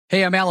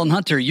Hey, I'm Alan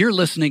Hunter. You're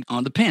listening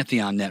on the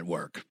Pantheon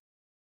Network.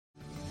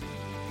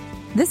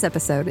 This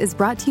episode is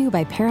brought to you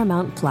by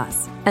Paramount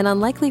Plus. An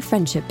unlikely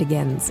friendship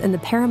begins in the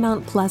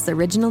Paramount Plus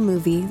original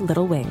movie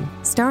Little Wing,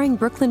 starring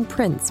Brooklyn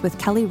Prince with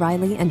Kelly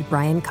Riley and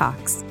Brian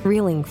Cox.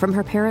 Reeling from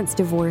her parents'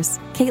 divorce,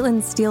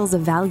 Caitlin steals a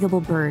valuable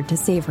bird to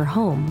save her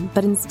home,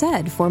 but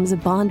instead forms a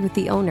bond with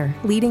the owner,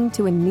 leading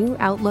to a new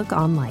outlook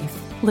on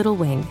life. Little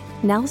Wing,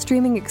 now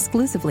streaming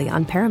exclusively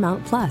on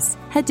Paramount Plus.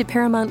 Head to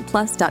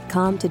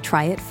ParamountPlus.com to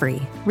try it free.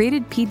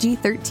 Rated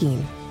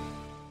PG-13.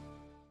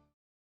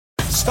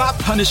 Stop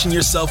punishing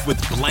yourself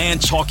with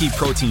bland, chalky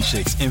protein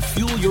shakes and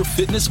fuel your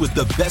fitness with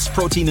the best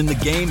protein in the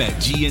game at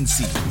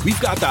GNC. We've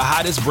got the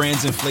hottest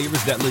brands and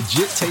flavors that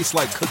legit taste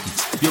like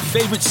cookies, your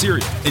favorite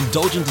cereal,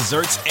 indulgent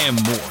desserts, and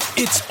more.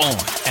 It's on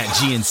at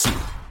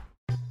GNC.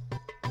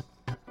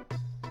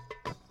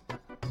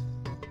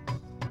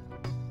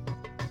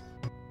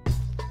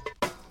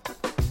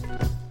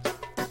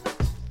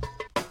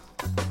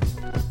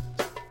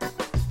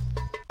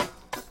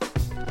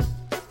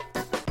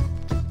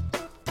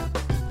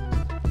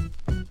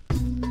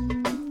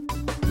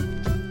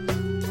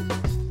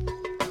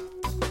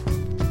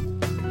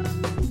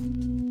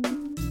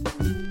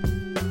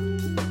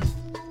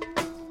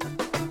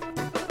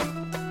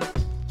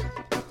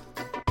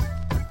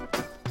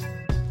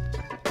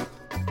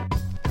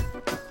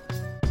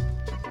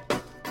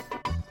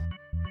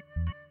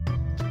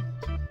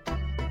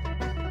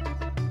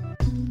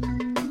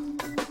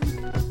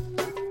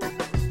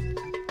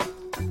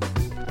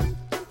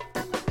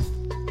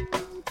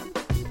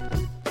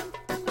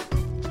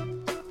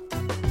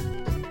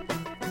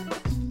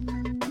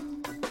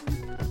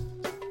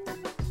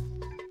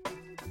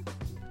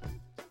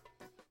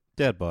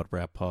 Dad Bod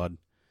Rap Pod.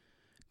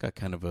 Got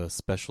kind of a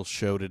special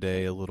show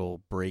today, a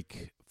little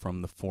break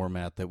from the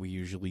format that we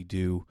usually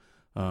do.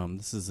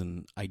 This is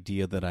an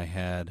idea that I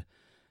had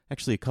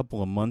actually a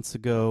couple of months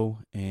ago,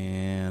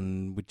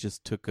 and we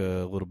just took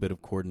a little bit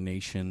of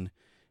coordination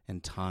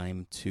and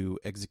time to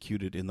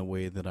execute it in the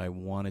way that I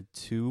wanted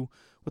to.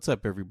 What's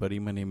up, everybody?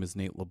 My name is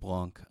Nate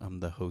LeBlanc.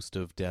 I'm the host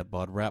of Dad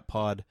Bod Rap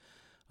Pod,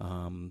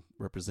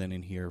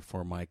 representing here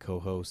for my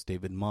co-hosts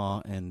David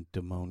Ma and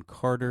Damone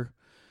Carter.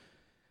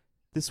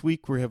 This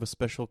week we have a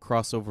special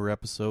crossover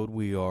episode.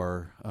 We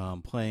are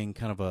playing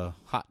kind of a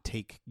hot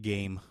take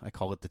game. I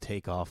call it the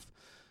Takeoff.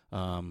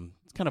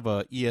 It's kind of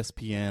a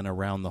ESPN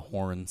Around the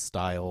Horn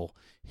style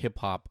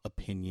hip-hop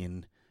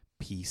opinion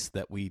piece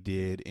that we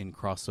did in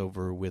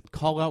crossover with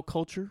Call Out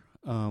Culture,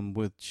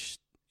 which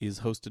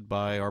is hosted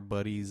by our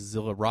buddy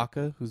Zilla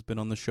Rocca, who's been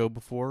on the show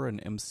before, an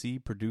MC,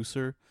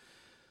 producer,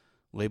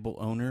 label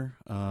owner,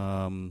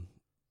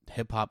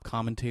 hip-hop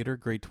commentator,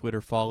 great Twitter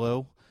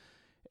follow.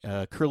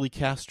 Curly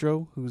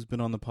Castro, who's been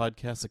on the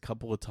podcast a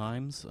couple of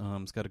times.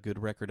 He's got a good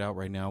record out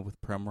right now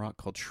with Prem Rock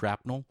called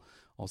Shrapnel,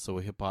 also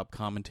a hip-hop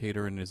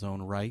commentator in his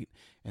own right.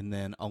 And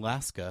then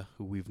Alaska,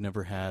 who we've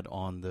never had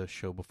on the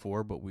show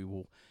before, but we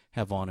will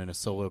have on in a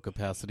solo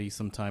capacity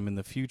sometime in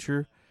the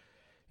future.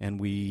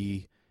 And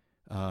he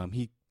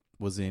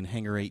was in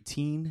Hangar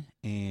 18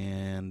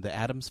 and the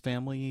Addams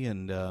Family,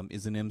 and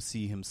is an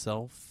MC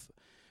himself,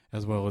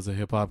 as well as a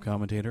hip-hop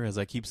commentator, as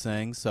I keep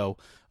saying. So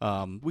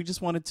we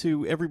just wanted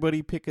to,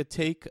 everybody pick a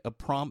take, a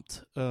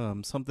prompt,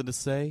 something to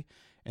say,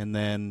 and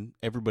then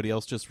everybody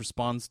else just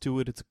responds to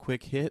it. It's a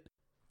quick hit.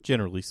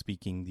 Generally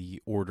speaking,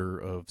 the order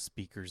of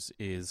speakers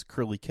is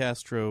Curly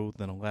Castro,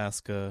 then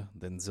Alaska,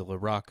 then Zilla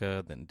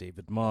Rocca, then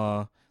David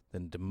Ma,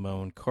 then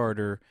Damone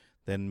Carter,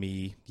 then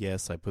me.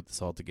 Yes, I put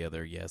this all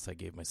together. Yes, I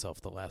gave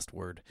myself the last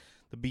word.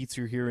 The beats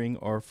you're hearing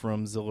are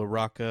from Zilla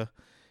Rocca,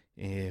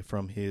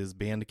 from his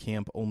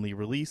Bandcamp only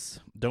release,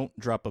 Don't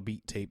Drop a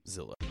Beat Tape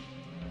Zilla.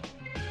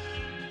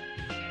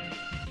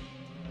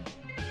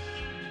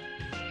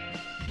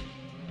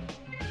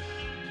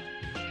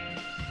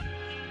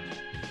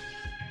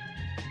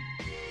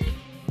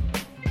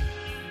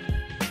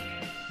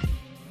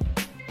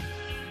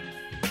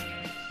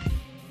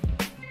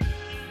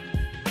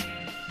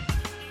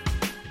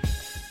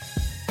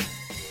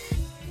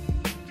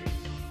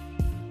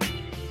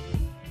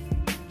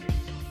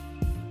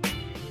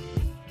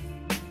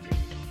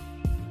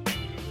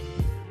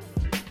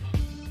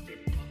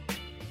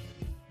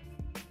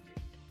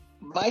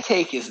 My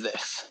take is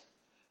this.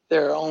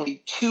 There are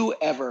only two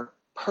ever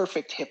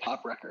perfect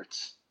hip-hop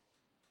records.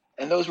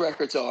 And those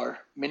records are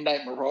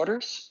Midnight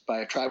Marauders by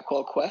A Tribe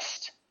Called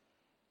Quest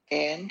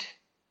and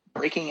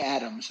Breaking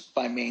Atoms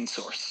by Main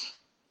Source.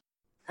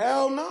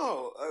 Hell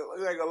no.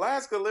 Like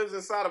Alaska lives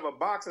inside of a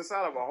box,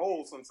 inside of a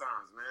hole sometimes,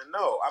 man.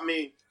 No, I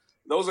mean,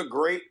 those are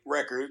great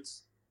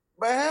records.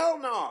 But hell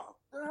no.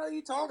 What the hell are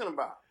you talking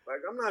about? Like,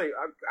 I'm not even,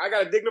 I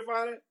got to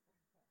dignify that?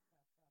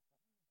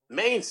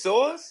 Main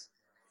Source?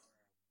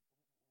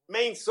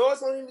 Main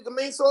Source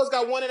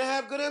got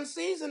 1.5 good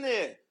MCs in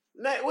there.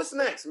 What's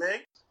next,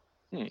 man?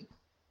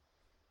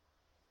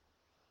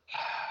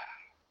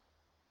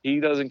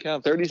 He doesn't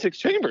count. 36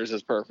 Chambers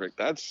is perfect.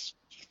 That's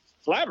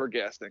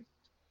flabbergasting.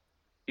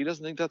 He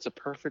doesn't think that's a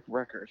perfect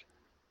record.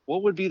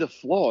 What would be the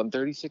flaw in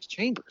 36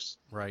 Chambers?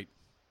 Right.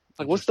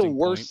 Like, what's the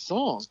worst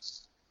song?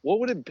 what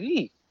would it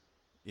be?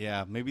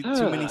 Yeah, maybe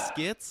too many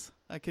skits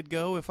I could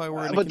go if I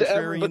were in a But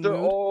contrarian they're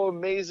mood. all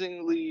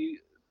amazingly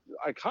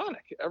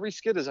iconic. Every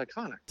skit is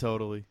iconic.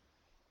 Totally.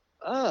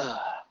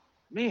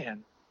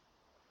 Man,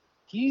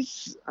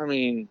 he's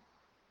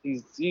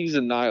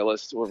a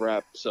nihilist with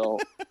rap, so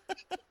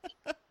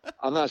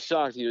I'm not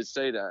shocked he would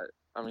say that.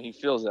 I mean, he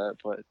feels that,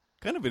 but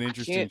Kind of an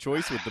interesting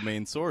choice with the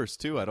main source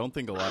too. I don't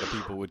think a lot of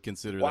people would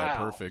consider that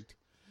perfect.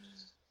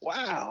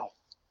 Wow.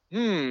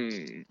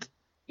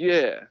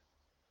 Yeah.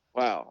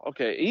 Wow.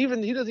 Okay. He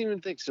doesn't even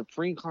think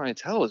Supreme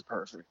Clientele is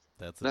perfect.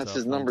 That's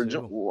his number.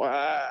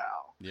 Wow.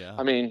 Yeah.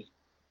 I mean,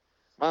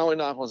 my only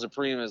knock on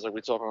Supreme is, like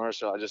we talk on our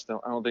show, I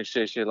don't think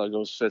Shay Shay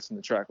Logos fits in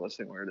the track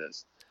listing where it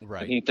is.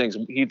 Right. And he thinks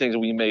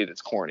We Made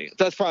It's corny.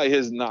 That's probably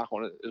his knock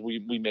on it. Is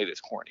we Made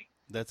It's corny.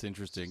 That's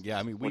interesting. Yeah.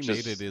 I mean, We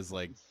Made It is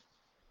like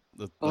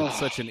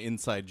such an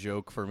inside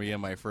joke for me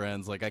and my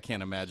friends. Like, I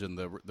can't imagine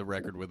the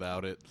record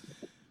without it.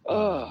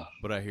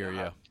 But I hear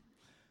you.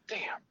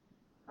 Damn.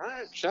 All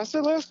right.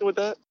 Shasta, let's go with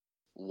that.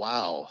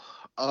 Wow.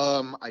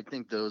 I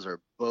think those are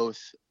both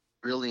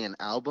brilliant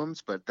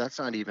albums, but that's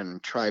not even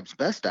Tribe's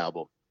best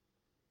album.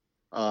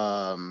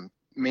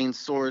 Main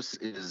Source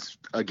is,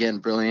 again,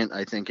 brilliant.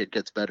 I think it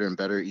gets better and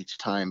better each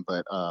time,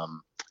 but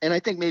and I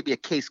think maybe a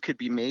case could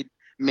be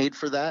made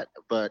for that,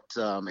 but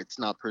it's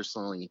not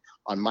personally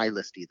on my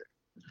list either.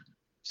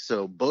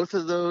 So both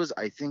of those,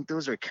 I think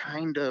those are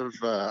kind of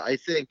I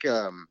think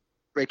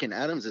Breaking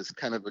Atoms is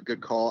kind of a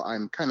good call.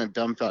 I'm kind of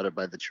dumbfounded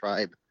by the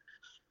Tribe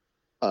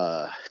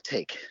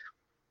take.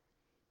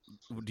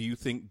 Do you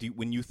think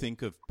when you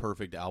think of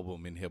perfect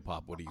album in hip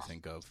hop, what do you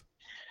think of?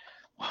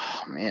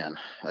 Oh man,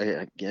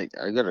 I gotta,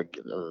 I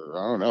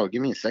don't know.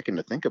 Give me a second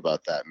to think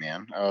about that,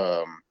 man.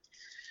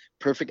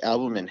 Perfect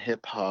album in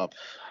hip hop,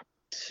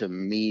 to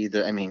me,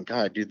 I mean,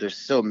 God, dude, there's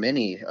so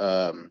many.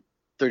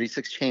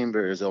 36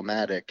 Chambers,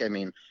 Illmatic. I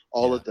mean,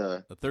 all of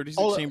the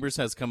 36 Chambers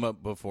has come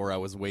up before. I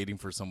was waiting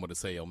for someone to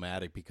say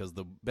Illmatic because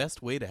the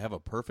best way to have a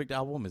perfect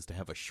album is to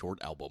have a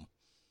short album.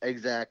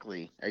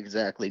 Exactly.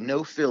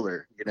 No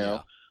filler, you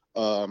know.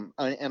 Yeah.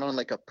 And on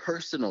like a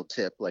personal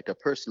tip, like a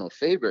personal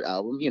favorite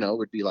album, you know,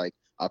 would be like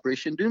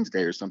Operation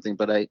Doomsday or something.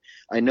 But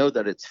I know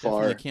that it's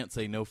Definitely can't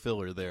say no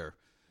filler there.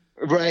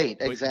 Right,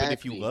 exactly. But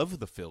if you love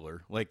the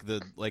filler, like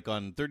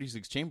on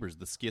 36 Chambers,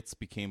 the skits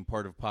became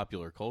part of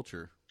popular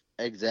culture.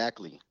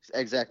 Exactly.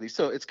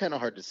 So it's kind of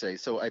hard to say.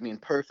 So I mean,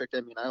 perfect.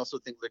 I mean, I also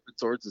think Liquid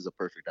Swords is a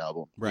perfect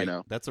album. Right. You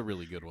know? That's a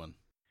really good one.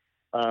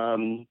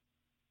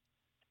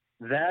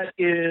 That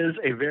is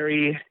a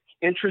very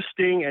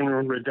interesting and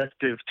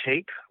reductive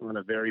take on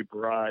a very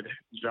broad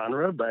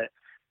genre, but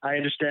I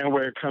understand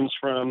where it comes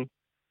from.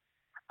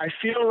 I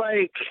feel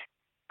like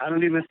I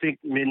don't even think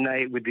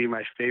Midnight would be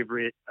my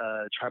favorite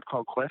Tribe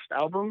Called Quest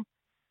album,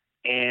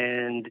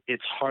 and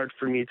it's hard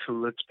for me to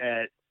look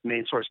at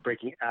Main Source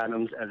Breaking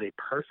Atoms as a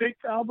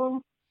perfect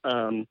album.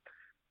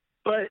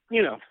 But,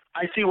 you know,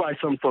 I see why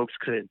some folks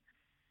could.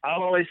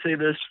 I'll always say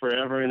this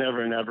forever and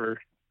ever and ever.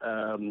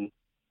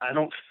 I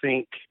don't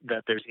think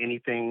that there's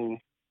anything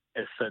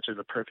as such as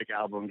a perfect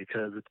album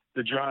because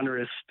the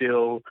genre is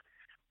still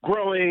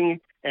growing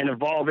and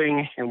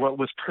evolving, and what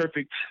was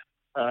perfect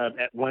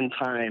at one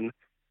time,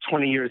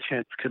 20 years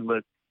hence, could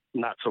look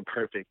not so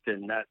perfect,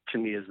 and that to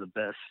me is the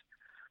best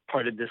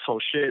part of this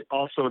whole shit.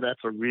 Also, that's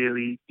a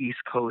really East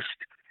Coast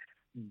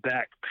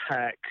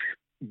backpack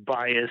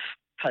bias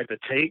type of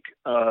take.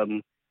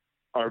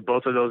 Are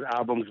both of those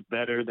albums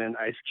better than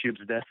Ice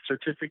Cube's Death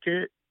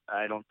Certificate?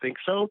 I don't think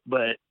so,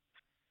 but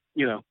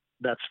you know,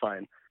 that's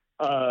fine.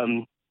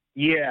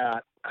 Yeah,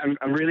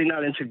 I'm really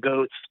not into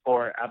goats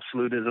or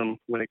absolutism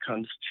when it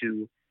comes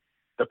to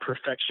the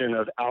perfection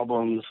of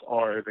albums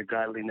or the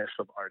godliness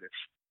of artists.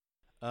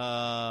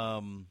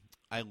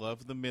 I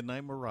love the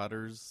Midnight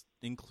Marauders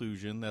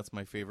inclusion. That's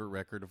my favorite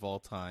record of all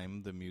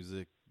time.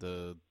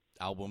 The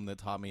album that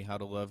taught me how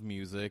to love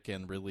music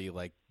and really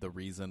like the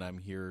reason I'm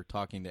here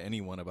talking to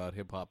anyone about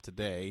hip hop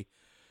today.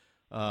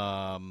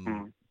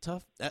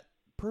 Tough.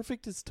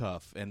 Perfect is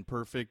tough, and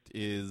perfect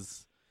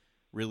is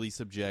really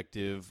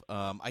subjective.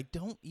 I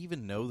don't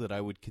even know that I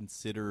would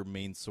consider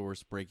Main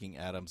Source Breaking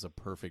Atoms a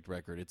perfect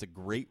record. It's a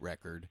great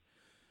record.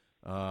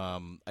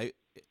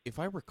 If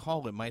I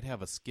recall, it might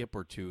have a skip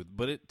or two,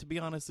 but to be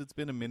honest, it's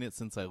been a minute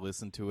since I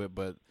listened to it,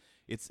 but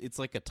it's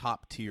like a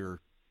top tier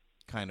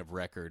kind of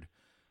record.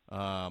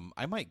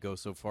 I might go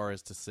so far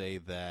as to say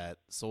that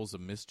Souls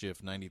of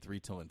Mischief 93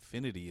 Till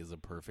Infinity is a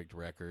perfect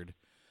record.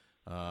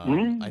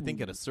 I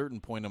think at a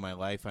certain point in my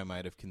life, I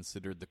might have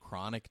considered The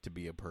Chronic to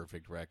be a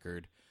perfect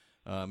record.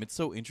 It's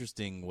so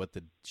interesting what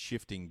the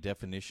shifting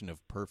definition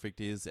of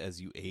perfect is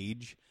as you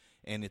age,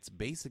 and it's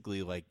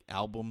basically like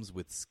albums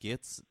with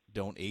skits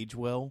don't age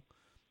well,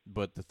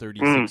 but the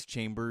 36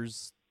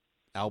 Chambers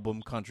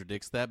album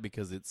contradicts that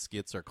because its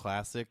skits are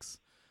classics.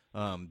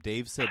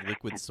 Dave said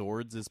Liquid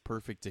Swords is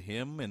perfect to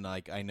him, and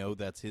like I know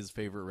that's his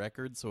favorite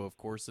record, so of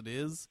course it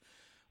is.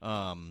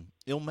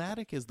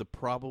 Illmatic is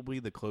probably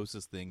the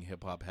closest thing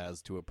hip hop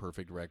has to a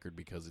perfect record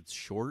because it's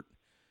short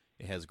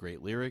It has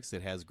great lyrics.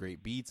 It has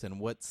great beats. And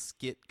what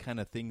skit kind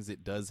of things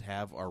it does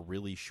have are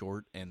really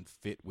short and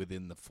fit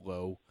within the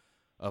flow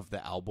of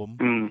the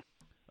album.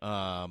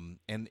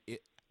 And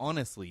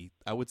honestly,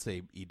 I would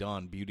say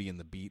Edon, Beauty and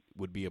the Beat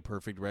would be a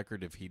perfect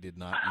record if he did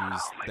not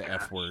use the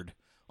F word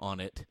on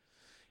it.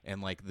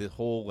 And like the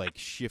whole like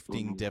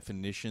shifting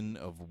definition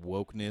of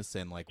wokeness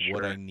and like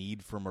what I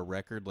need from a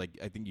record, like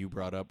I think you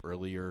brought up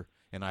earlier,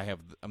 and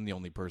I'm the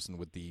only person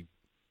with the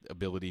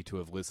ability to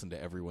have listened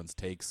to everyone's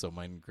takes, so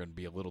mine are going to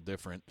be a little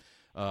different.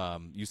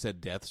 You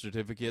said Death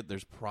Certificate.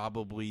 There's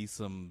probably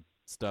some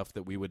stuff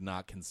that we would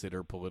not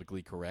consider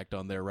politically correct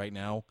on there right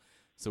now.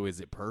 So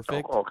is it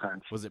perfect? All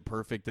kinds. Was it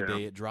perfect the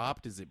day it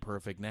dropped? Is it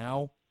perfect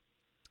now?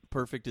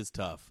 Perfect is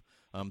tough.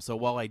 So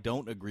while I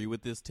don't agree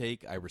with this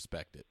take, I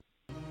respect it.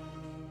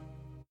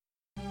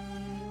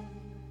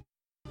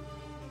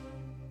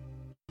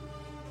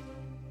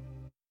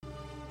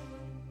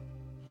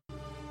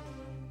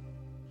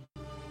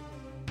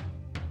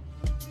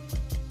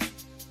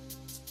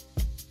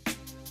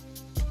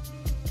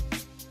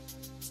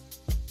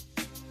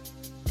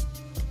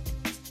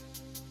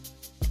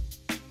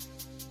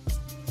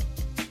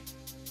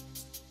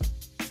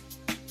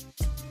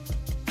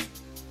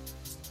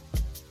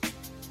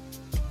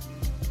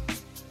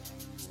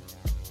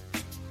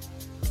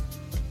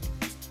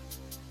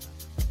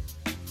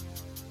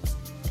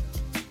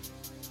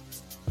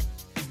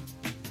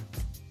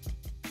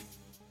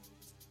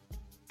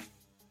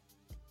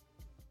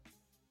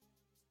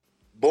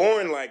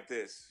 Born Like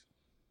This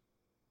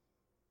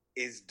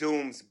is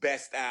Doom's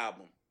best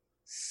album.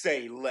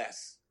 Say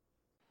less.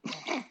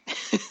 I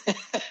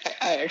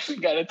actually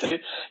got into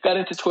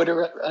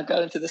Twitter. I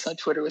got into this on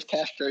Twitter with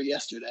Castro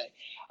yesterday.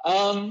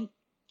 I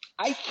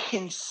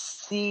can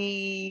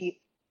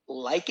see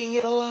liking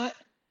it a lot.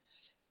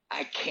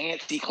 I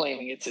can't see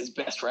claiming it's his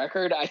best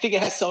record. I think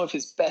it has some of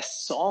his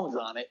best songs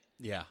on it.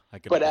 Yeah, I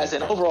could. But as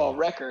an overall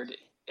record,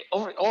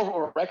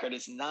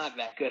 it's not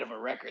that good of a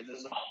record.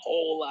 There's a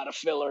whole lot of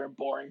filler and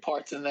boring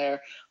parts in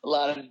there. A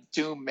lot of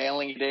Doom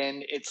mailing it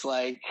in. It's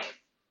like,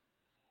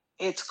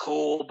 it's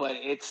cool, but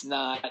it's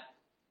not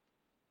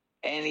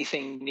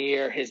anything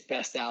near his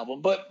best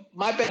album. But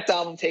my best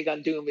album take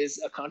on Doom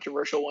is a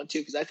controversial one too,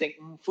 because I think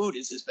Food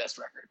is his best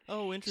record.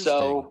 Oh, interesting.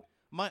 So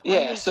my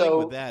whole thing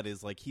with that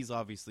is like he's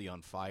obviously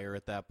on fire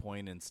at that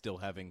point and still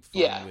having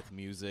fun with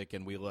music,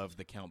 and we love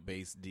the Count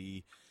Bass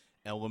D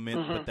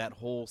element, but that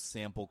whole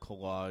sample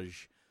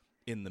collage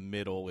in the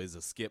middle is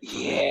a skip for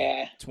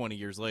me 20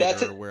 years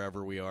later or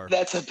wherever we are.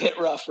 That's a bit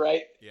rough,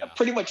 right? Yeah.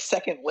 Pretty much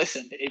second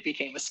listen, it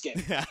became a skip.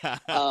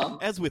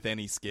 As with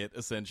any skit,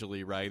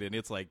 essentially, right? And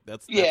it's like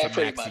that's a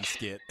maxi much.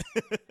 skit.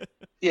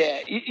 Yeah,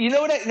 you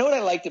know what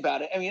I liked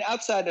about it? I mean,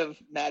 outside of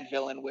Mad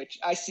Villain, which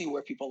I see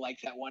where people like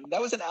that one,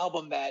 that was an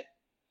album that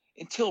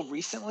until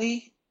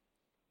recently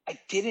I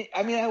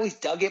always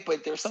dug it,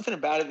 but there was something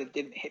about it that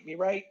didn't hit me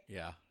right.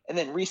 Yeah. And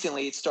then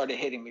recently it started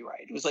hitting me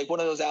right. It was like one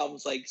of those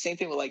albums, like same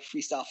thing with like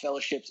Freestyle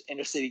Fellowship's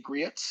Inner City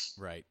Griots.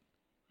 Right.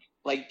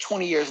 Like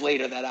 20 years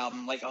later, that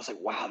album, like I was like,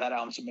 wow, that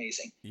album's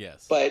amazing.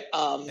 Yes. But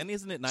and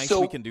isn't it nice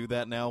we can do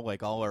that now?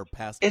 Like all our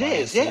past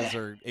biases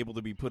are able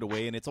to be put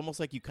away, and it's almost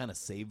like you kind of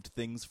saved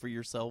things for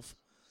yourself.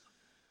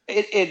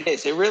 It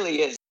is. It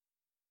really is.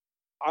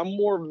 I'm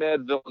more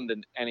Mad Villain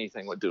than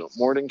anything with Doom.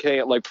 More than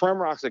like Prem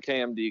Rock's a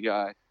KMD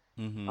guy.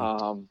 Mm-hmm.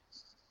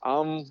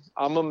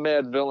 I'm a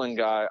Mad Villain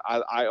guy.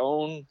 I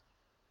own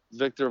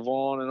Victor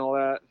Vaughn and all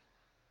that.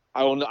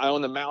 I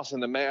own the Mouse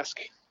and the Mask.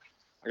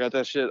 I got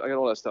that shit. I got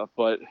all that stuff,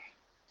 but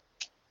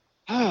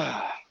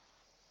I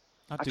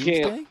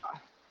can't.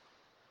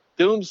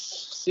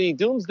 Doom's. I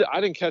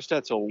didn't catch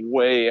that till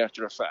way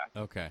after the fact.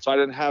 Okay. So I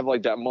didn't have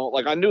like that moment.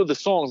 Like I knew the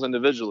songs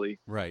individually,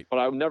 right? But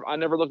I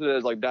never looked at it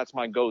as like that's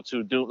my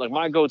go-to Doom. Like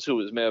my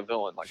go-to is Mad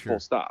Villain, like full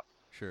stop.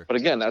 Sure. But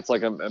again, that's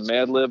like a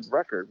Mad Lib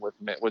record with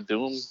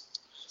Doom.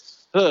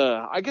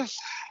 I guess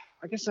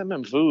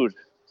MM Food.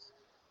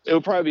 It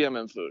would probably be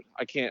MM Food.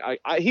 I can't.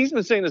 He's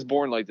been saying this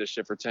Born Like This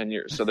shit for 10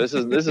 years, so this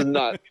is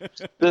not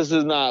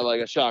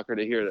like a shocker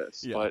to hear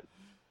this. Yeah. But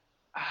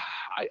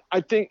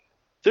I think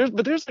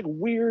there's like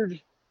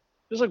weird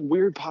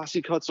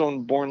posse cuts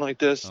on Born Like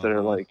This that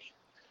are like,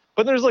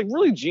 but there's like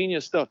really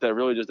genius stuff that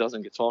really just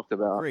doesn't get talked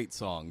about. Great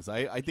songs.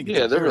 I think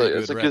it's they're really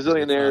good. It's a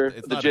Gazillionaire,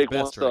 it's the not Jake his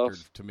One best stuff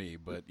record to me,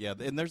 but yeah,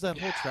 and there's that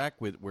whole track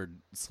where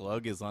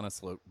Slug is on a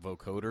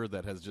vocoder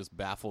that has just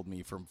baffled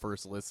me from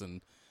first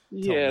listen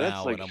till now,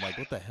 that's like, and I'm like,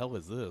 what the hell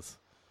is this?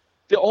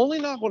 The only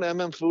knock on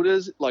MM Food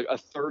is like a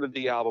third of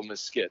the album is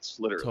skits,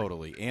 literally.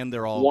 Totally, and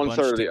they're all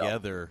bunched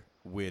together,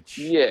 which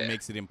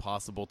makes it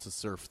impossible to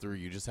surf through.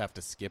 You just have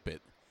to skip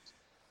it.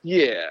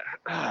 Yeah,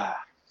 I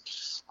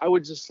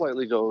would just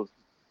slightly go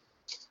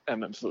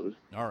MM Food.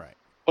 All right,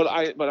 but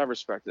I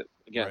respect it.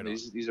 Again,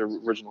 these are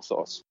original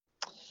thoughts.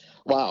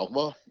 Wow.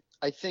 Well,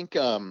 I think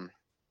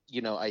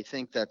I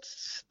think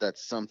that's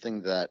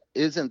something that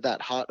isn't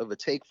that hot of a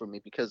take for me,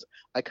 because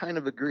I kind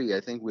of agree.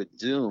 I think with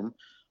Doom,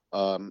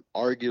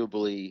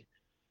 arguably,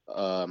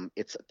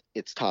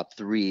 it's top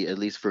three, at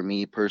least for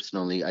me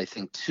personally. I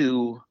think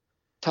 2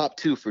 top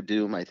two for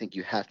Doom, I think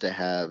you have to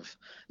have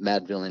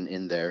Madvillain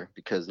in there,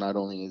 because not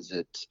only is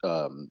it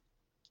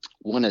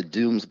one of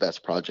Doom's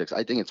best projects,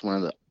 I think it's one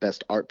of the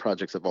best art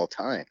projects of all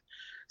time.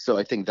 So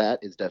I think that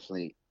is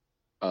definitely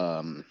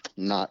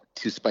not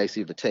too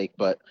spicy of a take.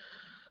 But,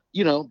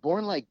 you know,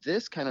 Born Like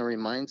This kind of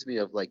reminds me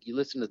of, like, you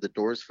listen to the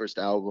Doors' first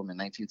album in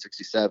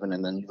 1967,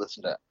 and then you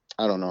listen to,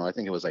 I don't know, I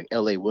think it was like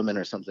L.A. Woman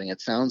or something.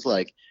 It sounds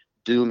like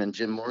Doom and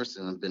Jim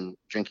Morrison have been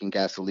drinking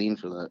gasoline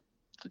for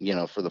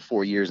the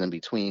 4 years in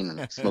between,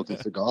 and smoking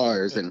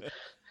cigars. And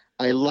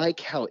I like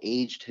how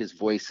aged his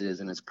voice is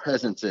and his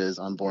presence is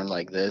on Born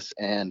Like This.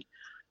 And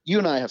you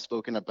and I have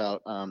spoken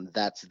about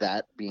That's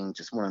That being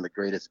just one of the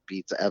greatest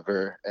beats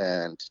ever.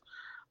 And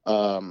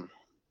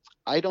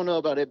I don't know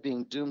about it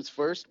being Doom's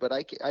first, but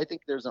I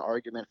think there's an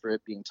argument for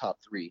it being top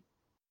three.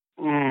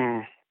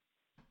 Born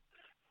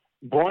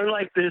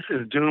Like This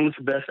is Doom's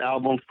best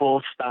album,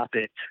 full stop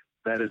it.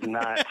 That is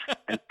not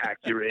an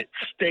accurate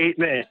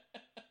statement.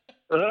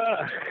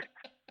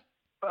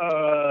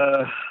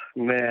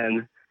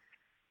 Man.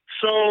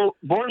 So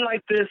Born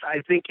Like This,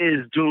 I think,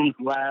 is Doom's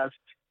last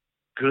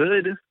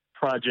good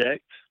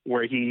project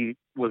where he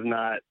was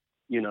not,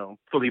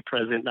 fully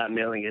present, not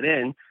mailing it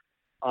in.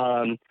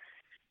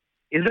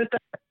 Isn't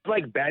that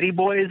like Batty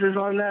Boys is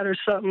on that or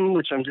something?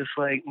 Which I'm just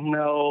like,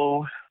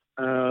 no.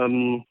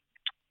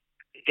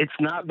 It's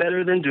not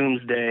better than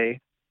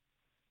Doomsday.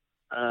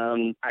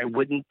 I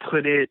wouldn't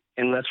put it,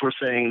 unless we're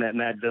saying that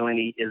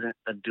Madvillainy isn't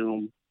a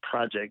Doom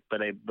project,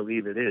 but I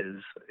believe it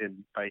is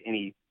by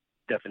any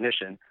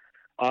definition.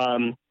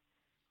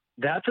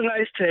 That's a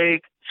nice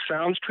take.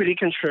 Sounds pretty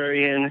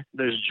contrarian.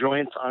 There's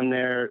joints on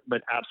there,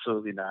 but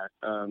absolutely not.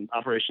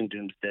 Operation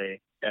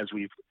Doomsday, as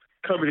we've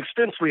covered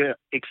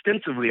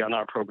extensively on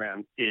our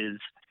program, is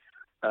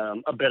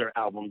a better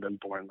album than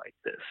Born Like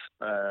This.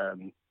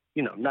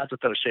 Not to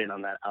throw shade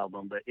on that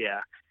album, but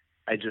yeah,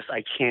 I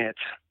can't.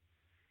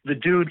 The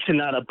dude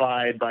cannot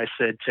abide by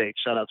said take.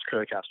 Shout out to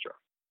Curly Castro.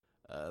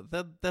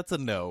 That's a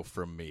no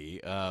from me.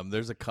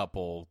 There's a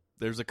couple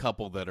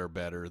that are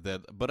better,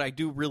 but I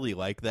do really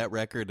like that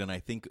record, and I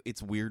think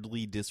it's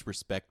weirdly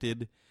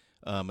disrespected,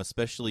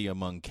 especially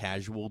among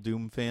casual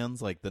Doom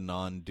fans, like the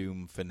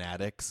non-Doom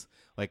fanatics.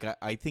 Like,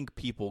 I think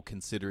people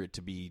consider it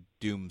to be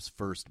Doom's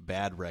first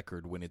bad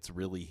record when it's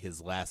really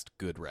his last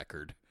good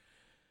record.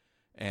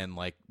 And,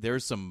 like,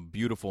 there's some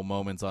beautiful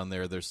moments on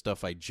there. There's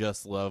stuff I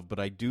just love, but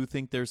I do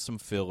think there's some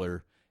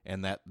filler,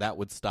 and that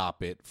would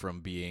stop it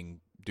from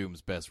being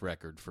Doom's best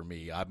record for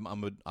me.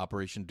 I'm an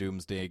Operation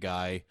Doomsday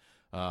guy.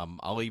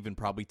 I'll even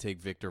probably take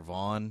Victor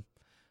Vaughn.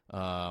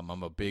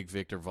 I'm a big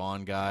Victor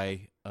Vaughn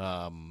guy.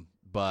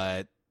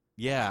 But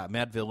yeah,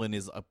 Madvillain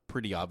is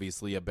pretty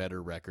obviously a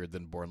better record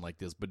than Born Like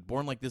This. But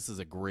Born Like This is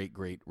a great,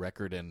 great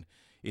record, and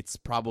it's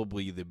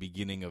probably the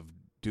beginning of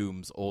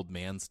Doom's old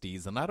man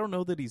steez. And I don't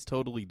know that he's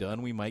totally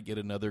done. We might get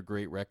another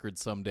great record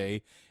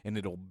someday, and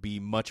it'll be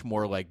much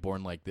more like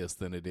Born Like This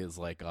than it is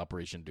like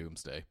Operation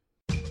Doomsday.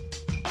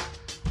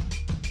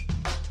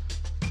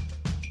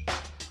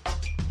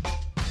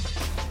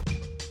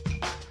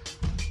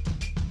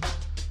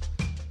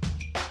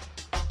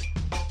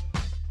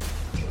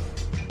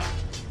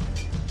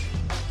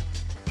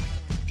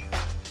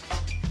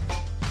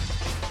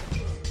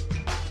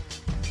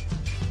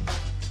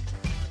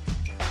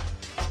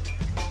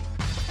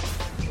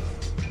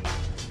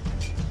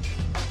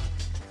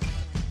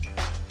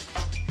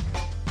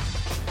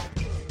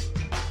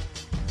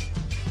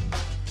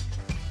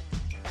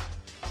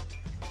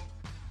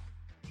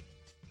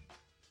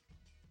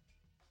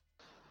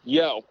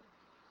 Yo,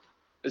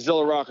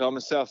 Zilla Rocca, I'm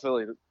in South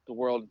Philly. The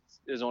world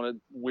is on a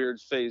weird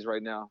phase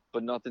right now,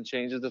 but nothing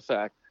changes the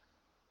fact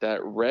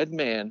that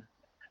Redman,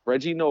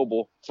 Reggie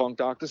Noble, Funk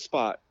Dr.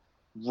 Spot,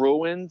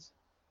 ruined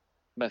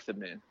Method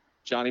Man.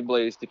 Johnny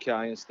Blaze, the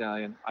Italian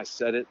Stallion. I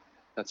said it.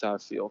 That's how I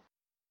feel.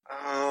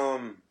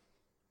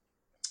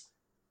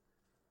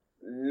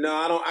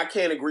 No, I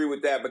can't agree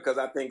with that, because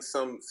I think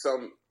some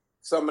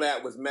of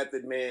that was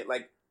Method Man.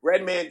 Like,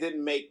 Redman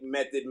didn't make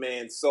Method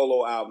Man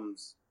solo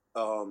albums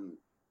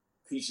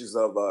pieces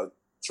of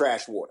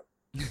trash water.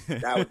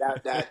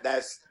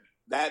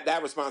 That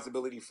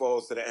responsibility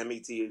falls to the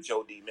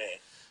METHOD man.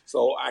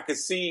 So I could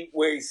see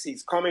where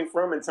he's coming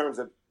from in terms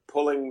of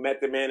pulling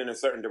Method Man in a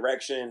certain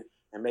direction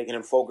and making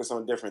him focus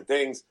on different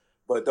things.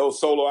 But those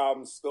solo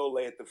albums still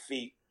lay at the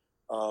feet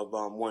of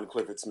one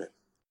Clifford Smith.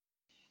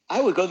 I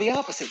would go the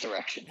opposite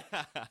direction.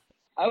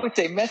 I would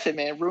say Method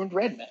Man ruined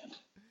Redman.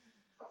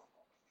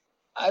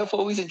 I've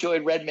always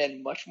enjoyed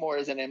Redman much more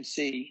as an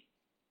MC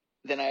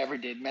than I ever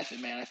did Method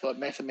Man. I thought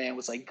Method Man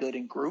was like good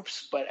in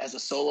groups, but as a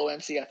solo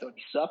MC, I thought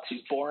he sucks.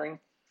 He's boring.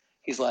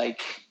 He's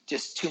like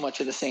just too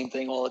much of the same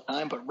thing all the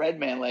time. But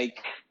Redman,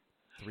 like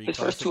his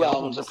first two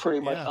albums are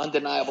pretty much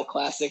undeniable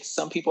classics.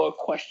 Some people have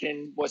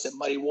questioned, was it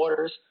Muddy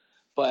Waters?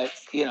 But,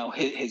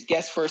 his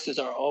guest verses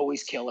are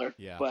always killer.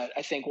 Yeah. But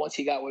I think once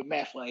he got with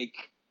Meth, like,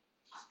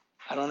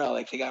 I don't know,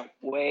 like they got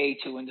way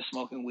too into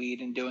smoking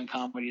weed and doing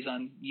comedies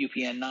on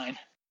UPN 9.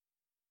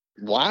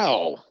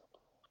 Wow.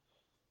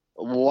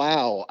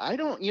 Wow, I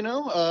don't,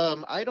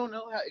 I don't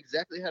know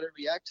exactly how to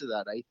react to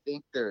that. I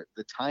think the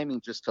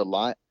timing just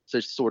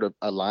sort of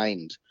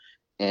aligned,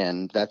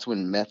 and that's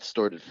when Meth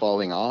started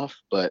falling off.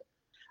 But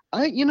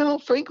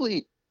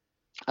frankly,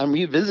 I'm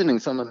revisiting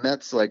some of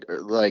Meth's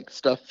like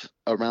stuff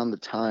around the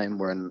time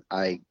when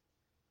I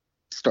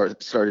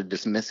started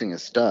dismissing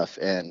his stuff,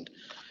 and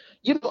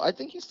I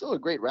think he's still a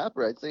great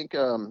rapper. I think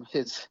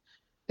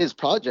his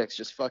projects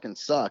just fucking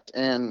sucked,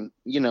 and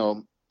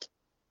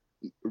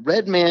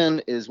Redman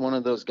is one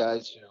of those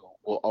guys who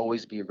will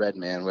always be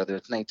Redman, whether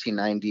it's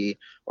 1990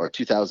 or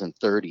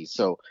 2030.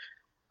 So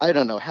I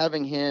don't know,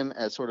 having him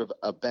as sort of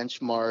a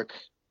benchmark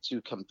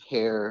to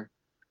compare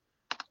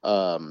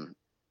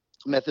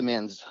Method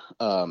Man's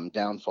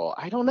downfall.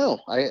 I don't know.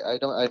 I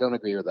don't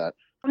agree with that.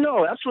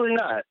 No, absolutely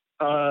not.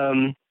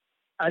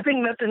 I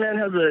think Method Man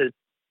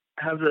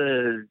has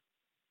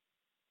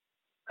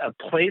a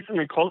place in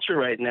the culture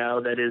right now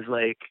that is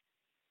like,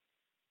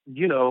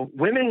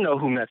 women know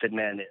who Method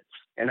Man is,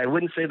 and I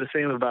wouldn't say the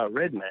same about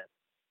Redman.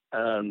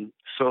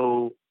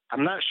 So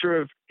I'm not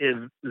sure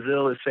if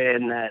Zill is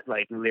saying that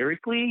like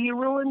lyrically he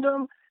ruined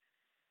him.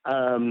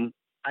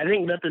 I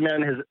think Method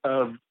Man has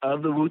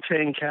of the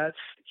Wu-Tang Cats,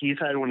 he's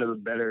had one of the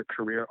better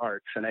career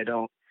arcs, and I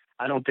don't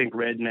think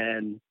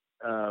Redman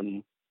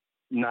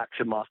knocked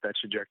him off that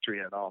trajectory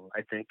at all.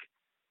 I think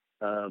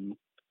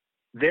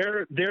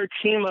their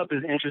team up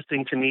is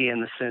interesting to me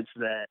in the sense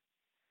that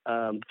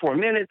for a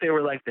minute they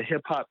were like the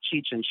hip hop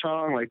Cheech and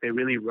Chong, like they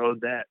really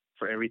rode that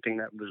for everything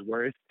that was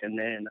worth, and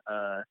then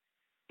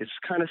it's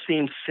kind of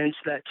seemed since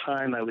that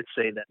time, I would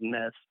say, that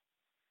Meth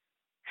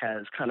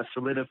has kind of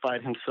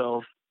solidified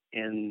himself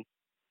in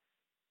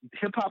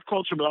hip hop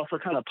culture, but also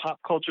kind of pop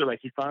culture. Like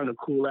he found a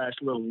cool ass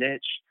little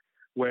niche,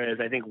 whereas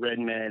I think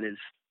Redman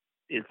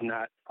is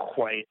not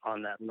quite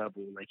on that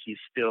level. Like he's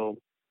still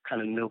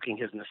kind of milking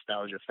his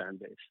nostalgia fan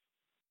base.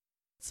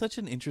 Such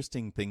an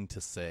interesting thing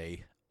to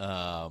say.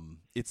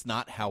 It's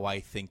not how I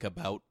think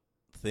about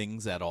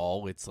things at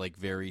all. It's like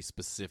very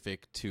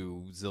specific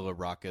to Zilla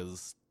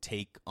Rocca's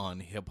take on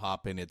hip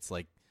hop, and it's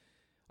like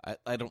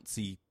I don't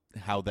see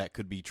how that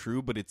could be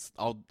true, but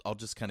I'll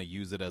just kind of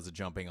use it as a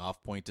jumping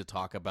off point to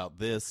talk about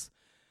this.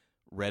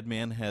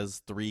 Redman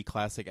has 3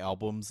 classic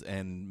albums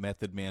and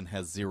Method Man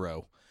has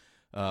 0.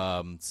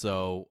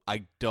 So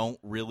I don't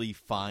really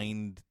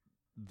find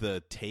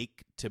the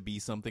take to be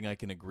something I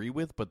can agree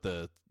with, but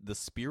the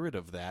spirit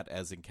of that,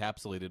 as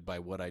encapsulated by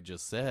what I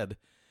just said,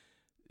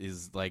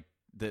 is like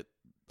that.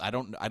 I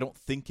don't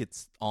think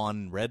it's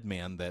on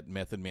Redman that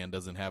Method Man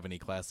doesn't have any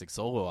classic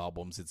solo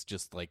albums. It's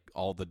just like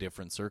all the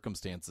different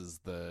circumstances,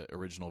 the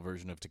original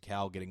version of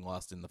Tikal getting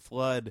lost in the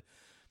flood,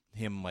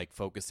 him like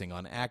focusing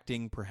on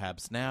acting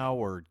perhaps now,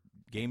 or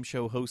game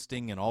show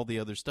hosting and all the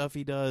other stuff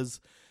he does.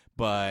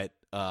 But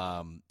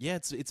yeah,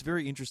 it's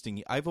very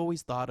interesting. I've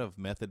always thought of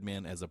Method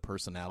Man as a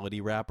personality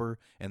rapper,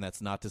 and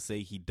that's not to say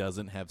he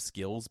doesn't have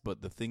skills,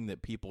 but the thing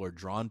that people are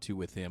drawn to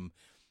with him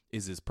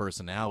is his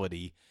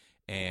personality.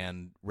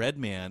 And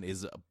Redman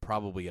is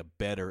probably a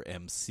better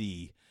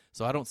MC.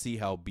 So I don't see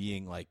how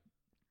being like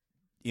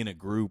in a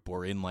group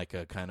or in like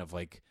a kind of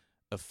like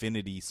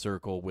affinity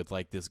circle with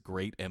like this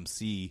great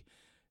MC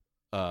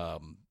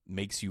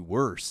makes you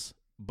worse.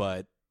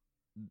 But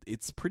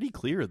it's pretty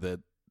clear that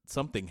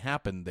something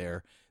happened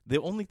there.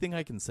 The only thing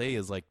I can say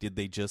is like, did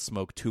they just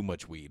smoke too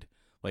much weed?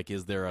 Like,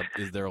 is there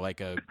like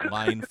a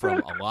line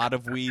from a lot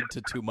of weed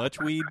to too much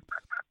weed?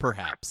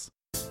 Perhaps.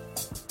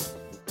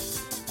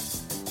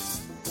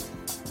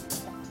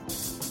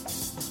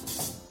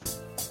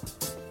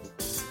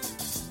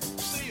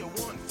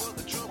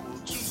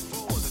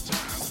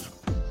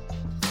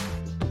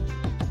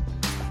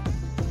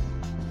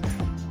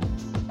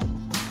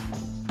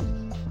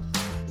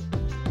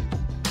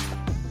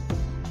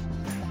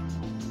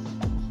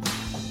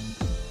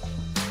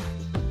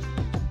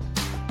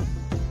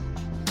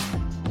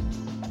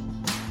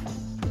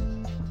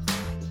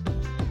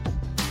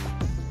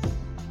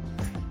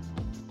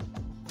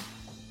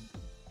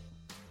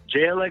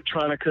 Jay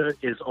Electronica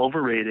is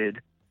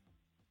overrated,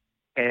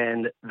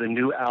 and the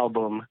new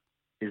album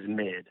is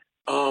mid.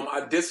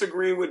 I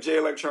disagree with Jay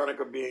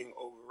Electronica being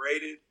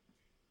overrated.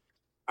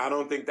 I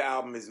don't think the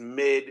album is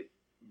mid,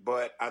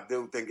 but I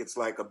do think it's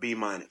like a B-.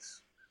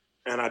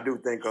 And I do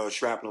think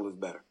Shrapnel is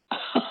better.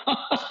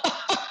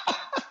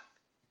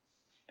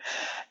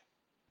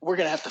 We're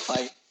going to have to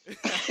fight.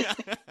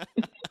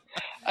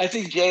 I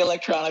think Jay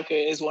Electronica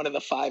is one of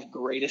the 5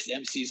 greatest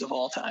MCs of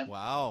all time.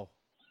 Wow.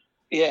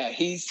 Yeah,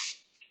 he's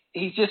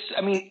just,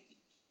 I mean,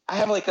 I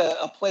have like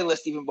a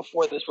playlist even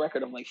before this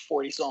record of like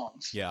 40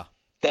 songs. Yeah.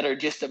 That are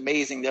just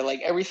amazing. They're like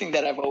everything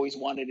that I've always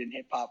wanted in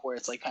hip hop, where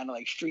it's like kind of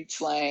like street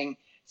slang,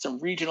 some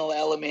regional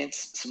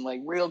elements, some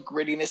like real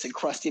grittiness and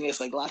crustiness,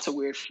 like lots of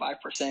weird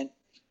 5%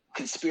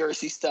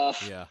 conspiracy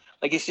stuff. Yeah.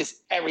 Like it's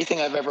just everything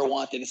I've ever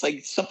wanted. It's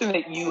like something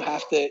that you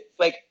have to,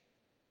 like,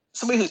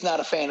 somebody who's not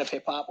a fan of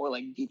hip hop or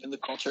like deep in the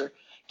culture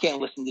can't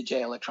listen to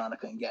Jay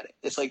Electronica and get it.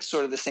 It's like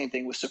sort of the same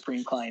thing with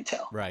Supreme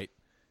Clientele. Right.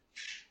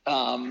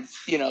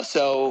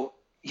 So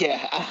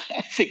yeah,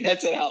 I think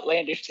that's an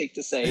outlandish take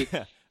to say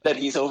that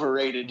he's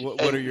overrated.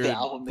 What are your the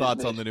album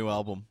thoughts on the new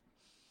album?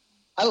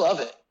 I love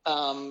it.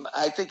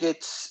 I think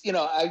it's,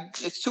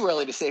 it's too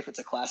early to say if it's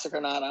a classic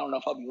or not. I don't know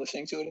if I'll be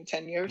listening to it in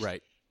 10 years.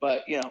 Right.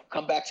 But,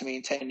 come back to me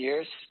in 10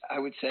 years. I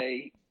would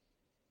say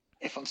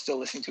if I'm still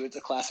listening to it, it's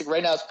a classic.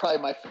 Right now, it's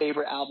probably my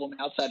favorite album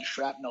outside of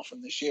Shrapnel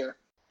from this year.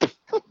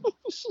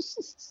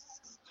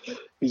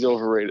 He's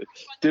overrated.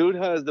 Dude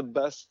has the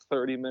best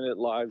 30-minute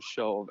live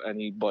show of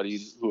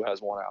anybody who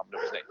has one album to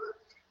his name.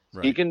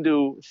 Right. He can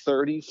do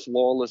 30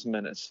 flawless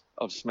minutes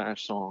of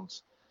smash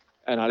songs.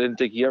 And I didn't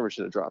think he ever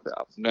should have dropped the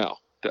album. Now,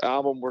 the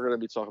album we're going to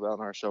be talking about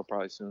on our show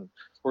probably soon.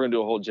 We're going to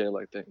do a whole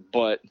J-Leg thing.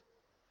 But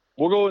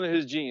we'll go into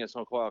his genius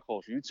on Quiet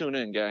Culture. You tune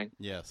in, gang.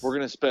 Yes. We're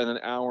going to spend an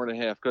hour and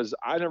a half because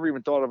I never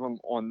even thought of him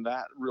on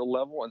that real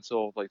level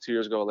until like 2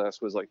 years ago.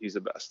 Last was like, he's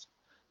the best.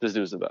 This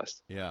dude's the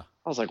best. Yeah.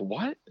 I was like,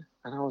 what?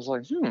 And I was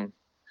like,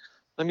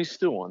 let me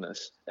stew on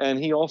this. And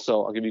he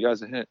also, I'll give you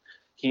guys a hint,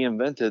 he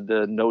invented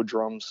the no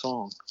drum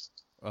song.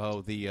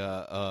 Oh, the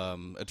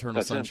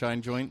Eternal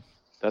Sunshine joint?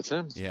 That's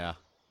him. Yeah.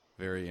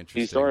 Very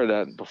interesting. He started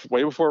that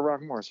way before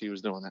Rock Morris. He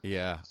was doing that.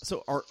 Yeah.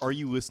 So are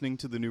you listening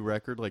to the new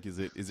record? Like, is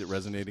it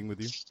resonating with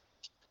you?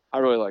 I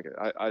really like it.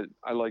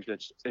 I like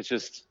that.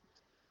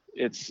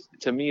 It's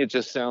to me, it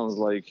just sounds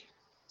like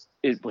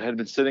it had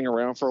been sitting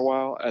around for a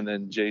while, and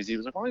then Jay-Z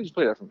was like, why don't you just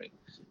play that for me?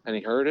 And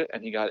he heard it,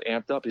 and he got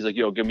amped up. He's like,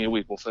 yo, give me a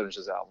week. We'll finish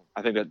this album.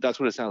 I think that's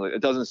what it sounds like.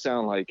 It doesn't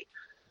sound like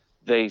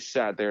they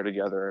sat there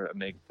together and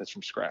make this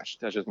from scratch.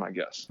 That's just my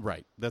guess.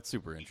 Right. That's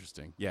super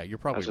interesting. Yeah, you're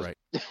probably right.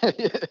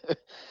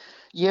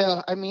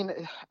 Yeah, I mean,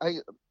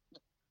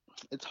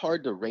 it's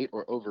hard to rate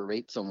or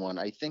overrate someone.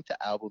 I think the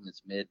album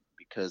is mid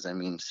because, I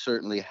mean,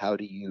 certainly how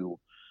do you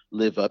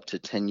live up to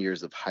 10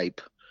 years of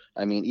hype?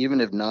 I mean, even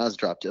if Nas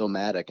dropped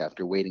Illmatic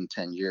after waiting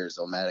 10 years,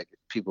 Illmatic,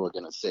 people are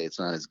going to say it's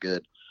not as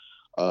good.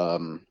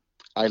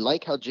 I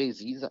like how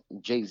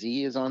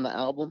Jay-Z is on the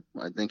album.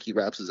 I think he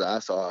raps his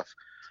ass off.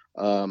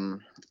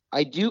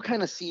 I do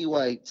kind of see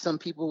why some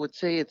people would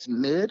say it's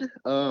mid,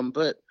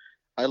 but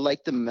I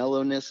like the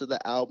mellowness of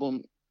the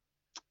album.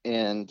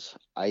 And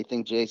I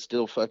think Jay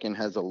still fucking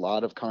has a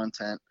lot of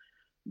content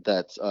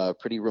that's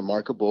pretty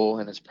remarkable,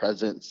 and his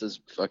presence is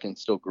fucking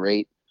still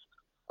great.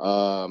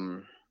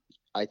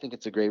 I think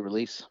it's a great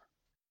release.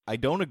 I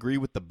don't agree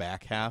with the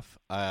back half,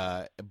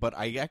 but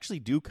I actually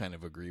do kind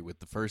of agree with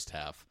the first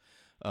half.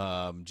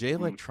 Jay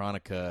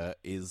Electronica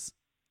is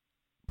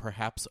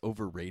perhaps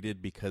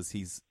overrated because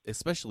he's,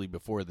 especially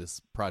before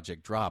this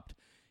project dropped,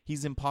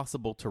 he's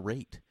impossible to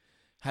rate.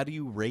 How do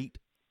you rate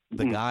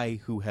the guy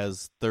who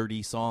has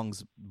 30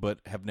 songs but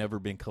have never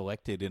been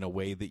collected in a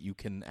way that you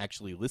can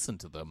actually listen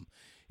to them?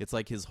 It's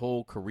like his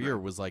whole career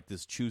was like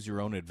this choose your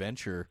own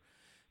adventure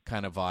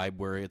kind of vibe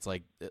where it's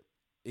like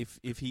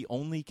if he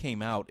only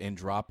came out and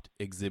dropped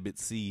Exhibit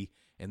C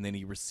and then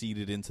he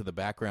receded into the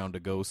background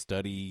to go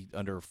study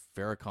under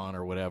Farrakhan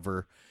or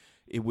whatever,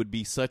 it would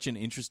be such an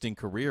interesting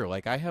career.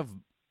 Like, I have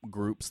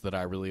groups that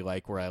I really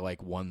like where I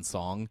like one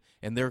song,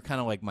 and they're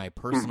kind of like my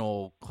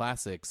personal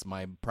classics,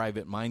 my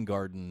private mind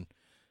garden,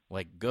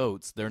 like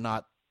goats. They're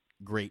not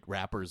great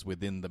rappers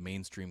within the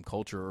mainstream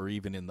culture or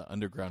even in the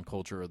underground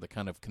culture or the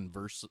kind of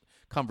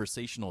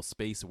conversational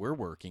space we're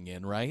working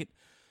in, right?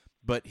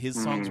 But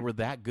his songs were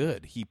that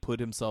good. He put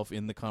himself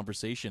in the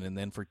conversation and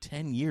then for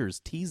 10 years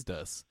teased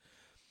us.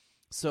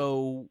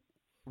 So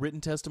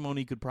Written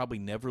Testimony could probably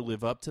never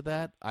live up to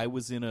that. I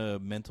was in a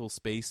mental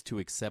space to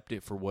accept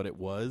it for what it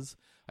was.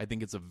 I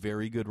think it's a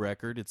very good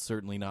record. It's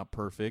certainly not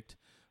perfect.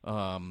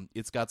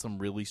 It's got some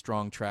really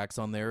strong tracks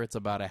on there. It's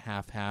about a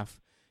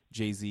half-half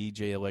Jay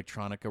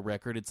Electronica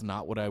record. It's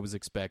not what I was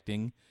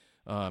expecting.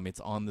 It's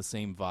on the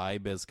same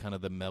vibe as kind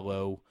of the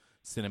mellow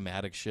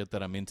cinematic shit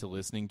that I'm into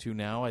listening to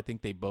now. I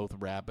think they both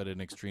rap at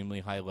an extremely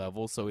high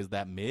level. So is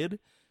that mid?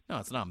 No,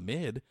 it's not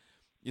mid.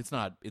 It's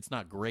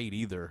not great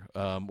either.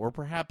 Or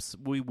perhaps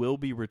we will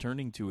be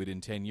returning to it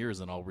in 10 years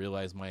and I'll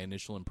realize my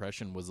initial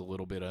impression was a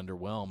little bit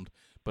underwhelmed,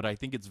 but I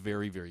think it's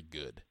very, very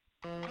good.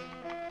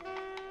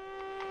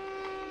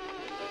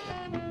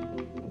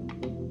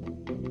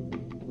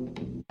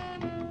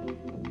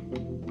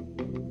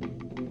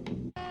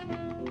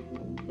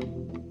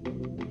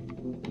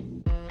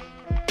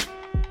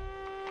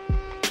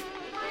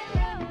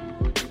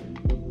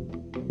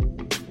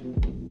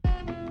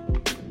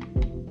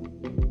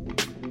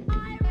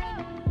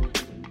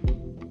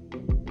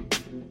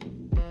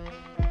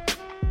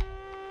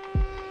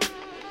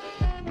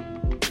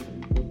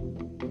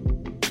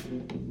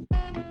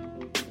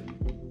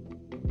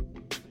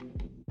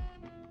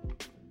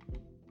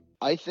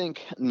 I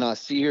think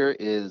Nasir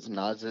is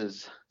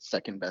Nas's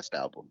second best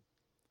album.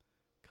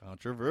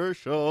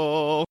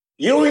 Controversial.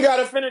 You ain't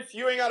gotta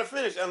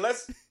finish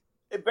unless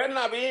it better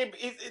not be.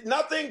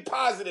 Nothing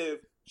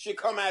positive should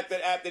come after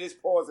this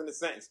pause in the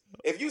sentence.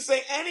 If you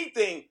say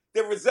anything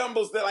that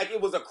resembles that, like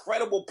it was a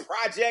credible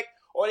project,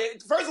 or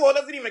first of all, it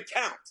doesn't even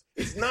count.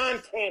 It's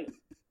non-canon.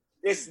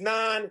 It's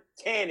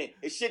non-canon.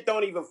 This shit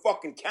don't even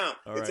fucking count.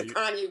 All it's right, a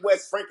Kanye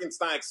West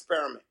Frankenstein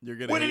experiment.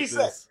 What did he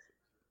say?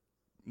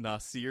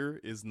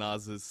 Nasir is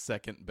Nas's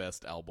second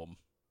best album.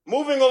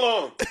 Moving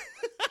along.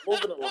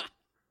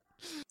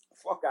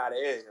 out of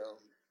here,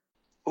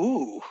 yo.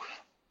 Ooh,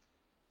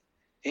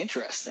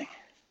 interesting.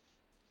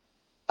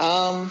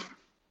 I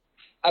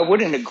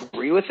wouldn't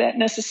agree with that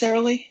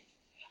necessarily.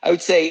 I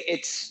would say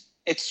it's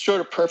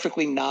sort of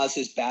perfectly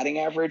Nas's batting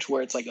average,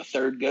 where it's like a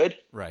third good,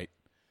 Right.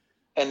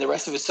 and the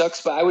rest of it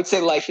sucks. But I would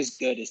say Life is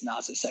Good is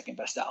Nas's second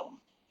best album.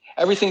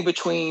 Everything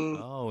between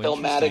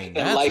Illmatic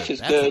and Life is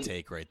Good That's a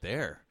take right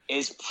there.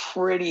 is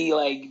pretty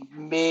like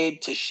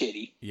mid to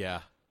shitty.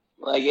 Yeah.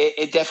 Like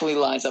it definitely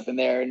lines up in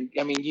there. And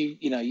I mean, you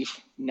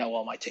know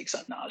all my takes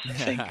on Nas. I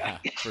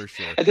think For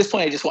sure. at this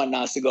point, I just want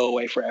Nas to go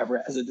away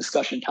forever as a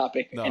discussion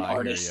topic and I hear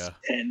artist ya.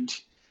 and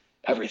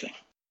everything.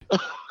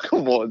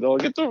 Come on,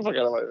 dog. Get the fuck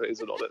out of my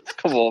face with all this.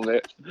 Come on,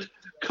 man.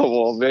 Come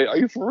on, man. Are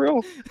you for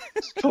real?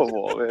 Come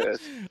on, man.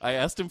 I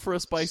asked him for a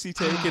spicy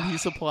take, and he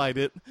supplied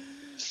it.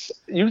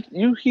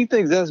 He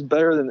thinks that's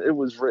better than it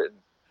was written.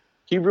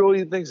 He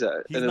really thinks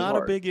that. He's not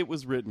a big It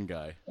Was Written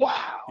guy.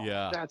 Wow.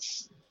 Yeah.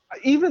 That's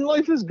even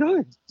Life is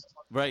Good.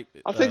 Right.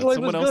 I think Life is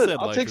someone else good. said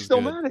I'll Life take is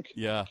good. Stillmatic.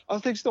 Yeah. I'll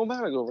take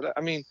Stillmatic over that.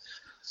 I mean,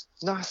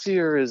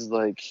 Nasir is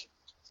like,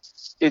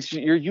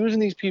 you're using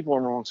these people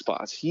in wrong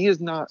spots. He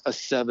is not a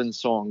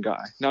 7-song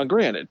guy. Now,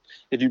 granted,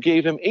 if you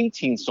gave him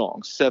 18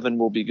 songs, 7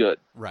 will be good.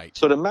 Right.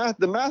 So the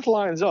math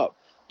lines up,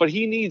 but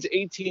he needs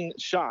 18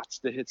 shots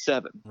to hit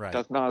 7. Right.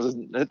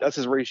 That's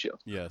his ratio.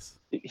 Yes.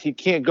 He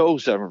can't go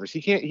 7 for.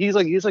 He's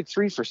like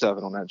 3 for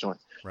 7 on that joint.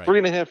 Right.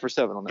 3.5 for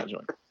 7 on that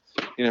joint.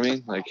 You know what I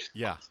mean? Like.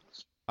 Yeah.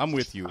 I'm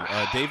with you.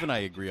 Dave and I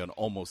agree on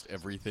almost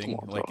everything,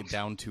 Come on, like Charles.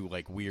 down to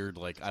like weird,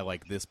 like I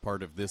like this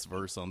part of this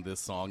verse on this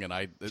song, and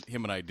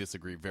him and I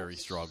disagree very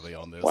strongly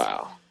on this.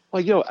 Wow.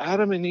 Like, yo,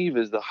 Adam and Eve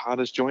is the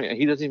hottest joint, and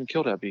he doesn't even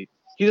kill that beat.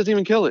 He doesn't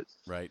even kill it.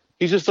 Right.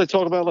 He's just like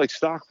talking about like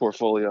stock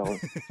portfolio.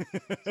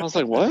 I was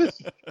like, what?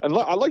 And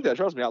I like that.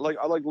 Trust me, I like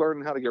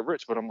learning how to get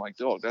rich. But I'm like,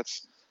 dog,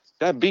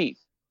 that beat.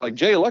 Like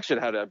Jay Election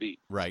had that beat.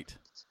 Right.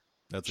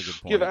 That's a good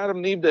point. Give Adam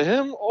and Eve to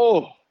him.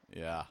 Oh.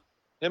 Yeah.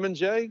 Him and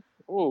Jay.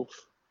 Oh.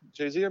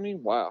 Jay-Z. I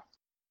mean, wow.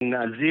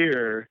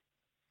 Nasir,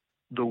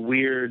 the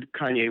weird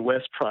Kanye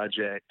West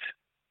project.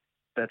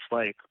 That's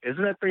like,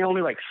 isn't that thing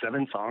only like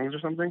 7 songs or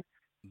something?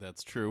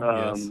 That's true.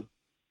 Yes.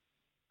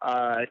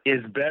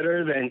 Is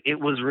better than It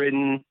Was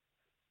Written,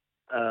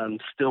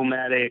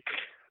 Stillmatic.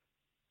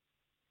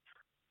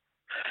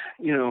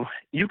 You know,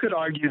 you could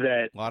argue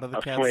that A lot of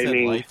the cats said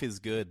Life is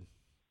Good.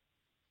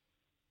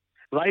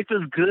 Life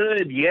is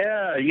Good.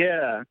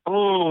 Yeah.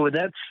 Oh,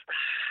 that's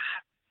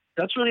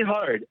really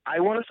hard. I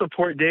want to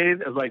support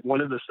Dave as like one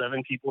of the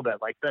 7 people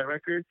that like that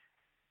record.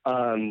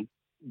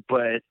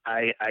 But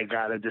I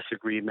gotta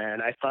disagree,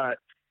 man. I thought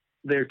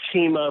their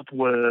team up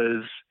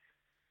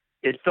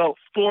it felt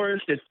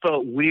forced. It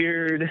felt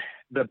weird.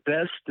 The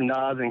best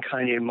Nas and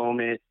Kanye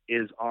moment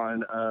isn't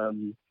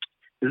on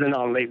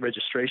Late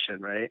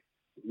Registration, right?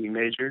 We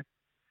Major.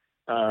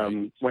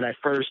 When I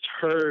first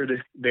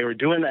heard they were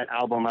doing that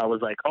album, I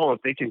was like, oh,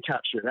 if they can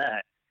capture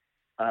that.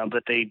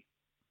 But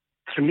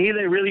to me,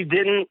 they really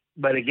didn't.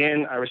 But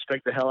again, I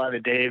respect the hell out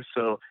of Dave,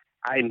 so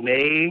I'm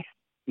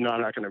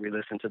not going to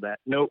re-listen to that.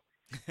 Nope.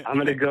 I'm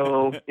going to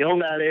go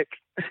Illmatic.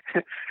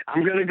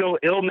 I'm going to go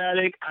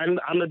Illmatic.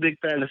 I'm a big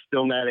fan of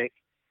Stillmatic.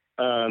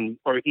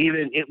 Or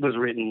even It Was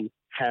Written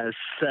has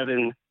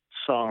 7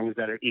 songs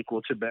that are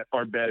equal to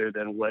or better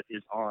than what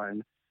is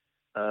on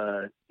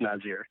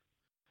Nasir.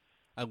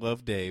 I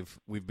love Dave.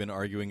 We've been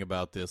arguing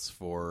about this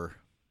for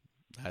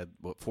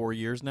 4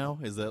 years now?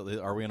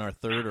 Are we in our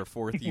 3rd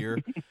or 4th year?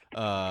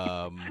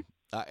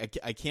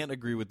 I can't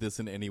agree with this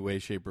in any way,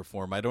 shape, or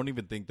form. I don't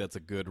even think that's a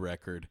good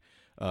record.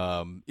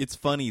 It's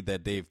funny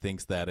that Dave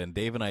thinks that, and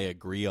Dave and I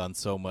agree on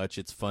so much.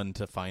 It's fun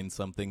to find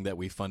something that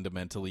we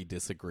fundamentally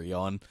disagree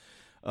on.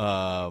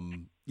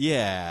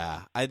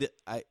 Yeah, I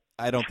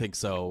don't think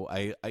so.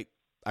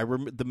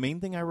 The main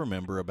thing I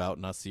remember about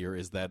Nasir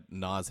is that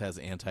Nas has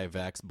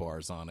anti-vax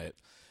bars on it,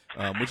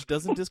 which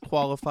doesn't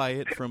disqualify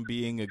it from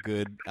being a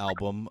good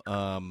album.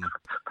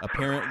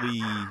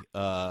 Apparently,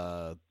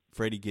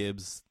 Freddie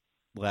Gibbs'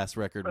 last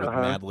record with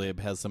Madlib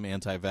has some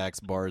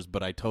anti-vax bars,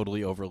 but I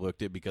totally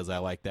overlooked it because I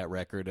like that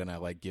record and I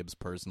like Gibbs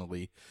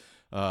personally.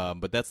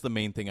 But that's the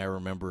main thing I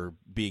remember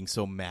being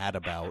so mad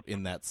about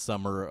in that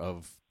summer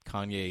of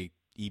Kanye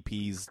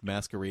EPs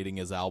masquerading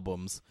as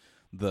albums,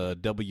 the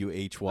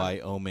WHY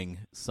Oming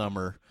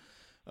summer.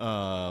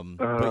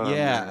 But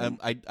yeah,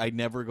 I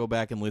never go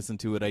back and listen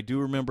to it. I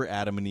do remember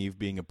Adam and Eve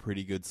being a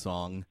pretty good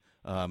song.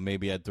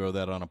 Maybe I'd throw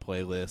that on a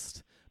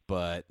playlist,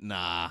 but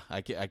nah,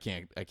 I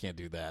can't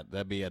do that.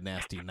 That'd be a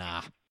nasty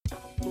nah.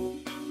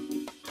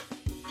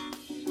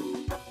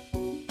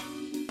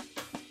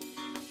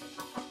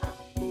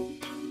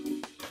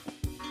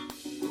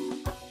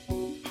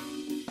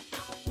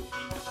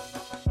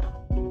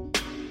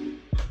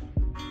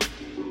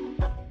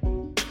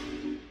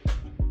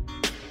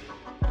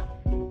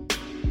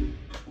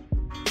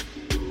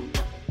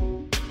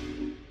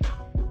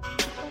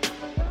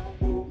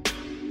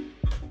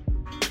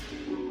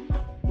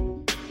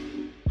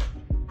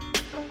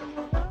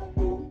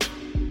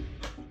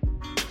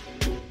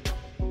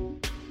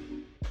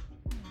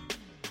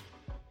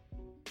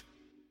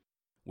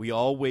 We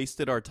all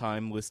wasted our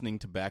time listening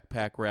to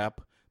backpack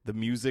rap. The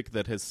music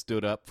that has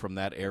stood up from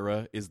that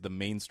era is the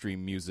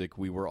mainstream music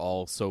we were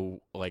all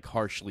so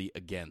harshly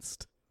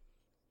against.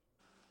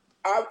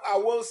 I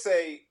will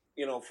say,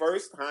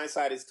 first,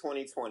 hindsight is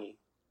 20/20,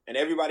 and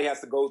everybody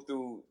has to go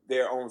through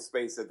their own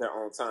space at their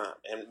own time.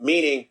 And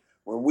meaning,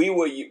 when we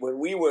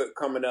were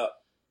coming up,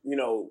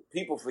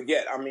 people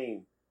forget. I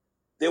mean,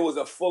 there was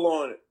a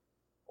full-on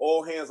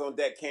all hands on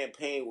deck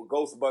campaign with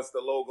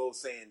Ghostbuster logo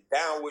saying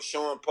 "Down with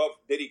Sean Puff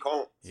Diddy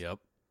Combs." Yep.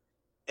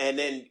 And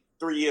then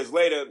 3 years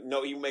later,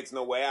 he makes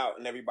no way out,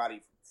 and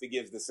everybody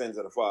forgives the sins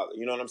of the father.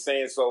 You know what I'm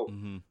saying? So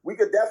we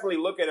could definitely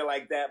look at it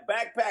like that.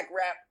 Backpack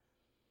rap.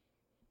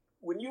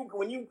 When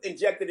you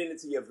injected it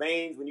into your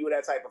veins, when you were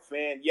that type of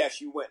fan,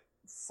 yes, you went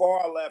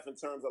far left in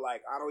terms of I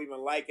don't even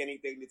like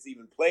anything that's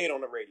even played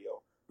on the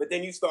radio. But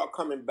then you start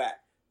coming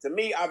back. To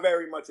me, I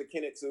very much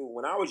akin it to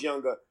when I was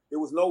younger, there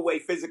was no way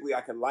physically I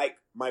could like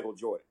Michael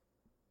Jordan.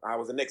 I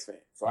was a Knicks fan,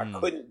 so I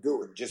couldn't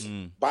do it. Just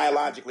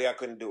biologically, I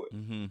couldn't do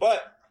it.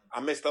 But I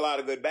missed a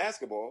lot of good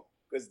basketball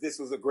because this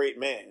was a great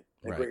man,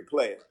 a great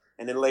player.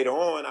 And then later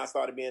on, I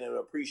started being able to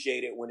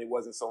appreciate it when it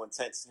wasn't so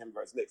intense, him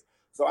versus Knicks.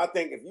 So I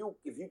think if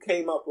you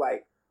came up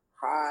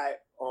high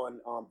on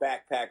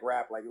backpack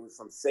rap, like it was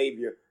some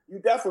savior, you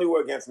definitely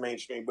were against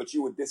mainstream, but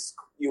you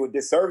were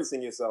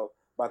disservicing yourself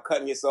by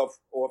cutting yourself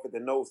off at the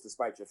nose to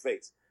spite your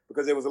face,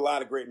 because there was a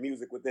lot of great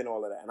music within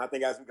all of that. And I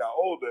think as we got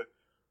older,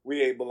 we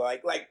were able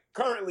to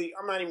currently,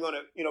 I'm not even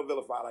gonna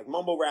vilify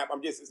mumble rap.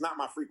 It's not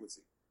my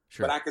frequency.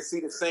 Sure. But I could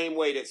see the same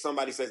way that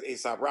somebody says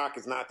A$AP Rock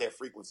is not their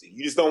frequency.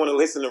 You just don't want to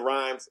listen to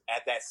rhymes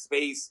at that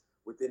space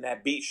within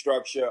that beat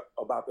structure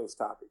about those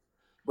topics.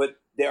 But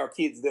there are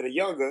kids that are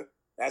younger,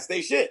 that's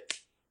their shit.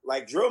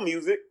 Like drill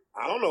music,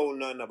 I don't know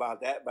nothing about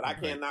that, but I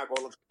can't knock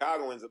all the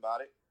Chicagoans about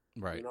it.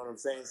 Right. You know what I'm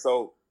saying?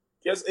 So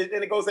and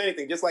it goes to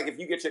anything. Just like if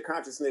you get your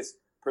consciousness,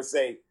 per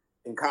se,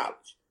 in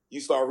college, you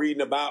start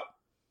reading about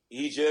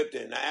Egypt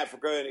and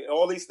Africa, and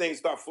all these things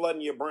start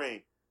flooding your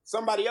brain.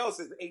 Somebody else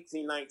is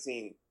 18,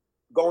 19,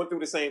 going through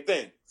the same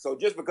thing. So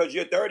just because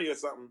you're 30 or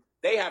something,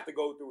 they have to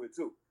go through it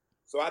too.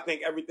 So I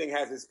think everything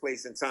has its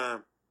place in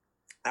time.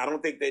 I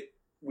don't think that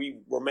we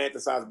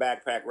romanticize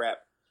backpack rap.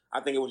 I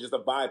think it was just a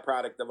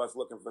byproduct of us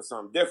looking for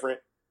something different.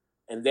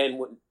 And then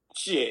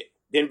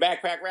then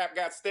backpack rap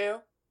got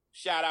stale.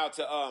 Shout out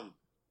to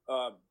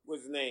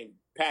what's his name?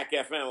 Pac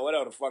FM or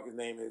whatever the fuck his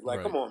name is.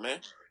 Come on, man.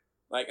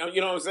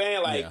 You know what I'm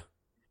saying?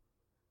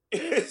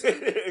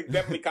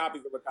 Definitely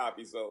copies of a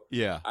copy. So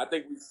yeah, I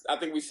think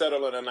we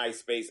settle in a nice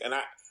space. And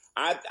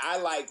I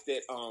like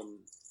that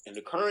in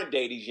the current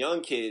day, these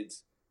young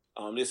kids,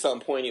 there's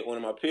something poignant. One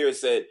of my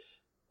peers said,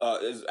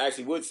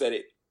 actually Wood said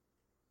it,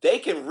 they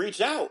can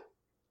reach out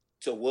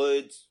to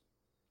Woods,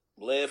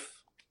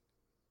 Liff,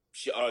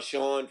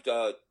 Sean,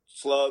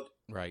 Slug,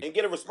 right, and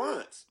get a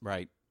response.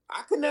 Right.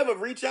 I could never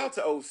reach out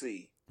to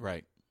OC.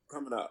 Right.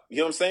 Coming up. You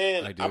know what I'm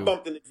saying? I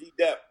bumped into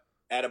G-Dep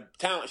at a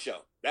talent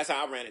show. That's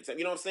how I ran into him.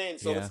 You know what I'm saying?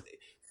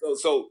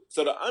 So,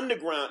 so the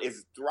underground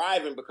is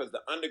thriving because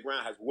the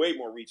underground has way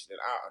more reach than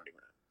our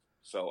underground.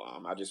 So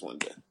I just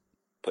wanted to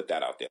put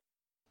that out there.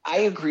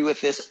 I agree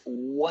with this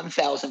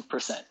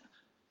 1,000%.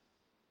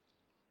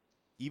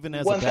 Even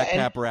as a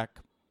backpack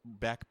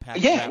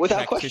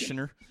without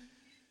practitioner? Question.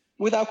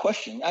 Without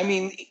question. I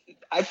mean,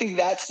 I think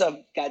that stuff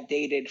got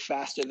dated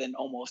faster than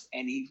almost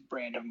any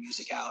brand of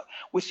music out,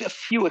 with a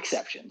few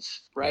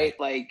exceptions, right?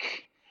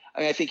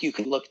 I think you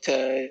could look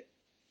to,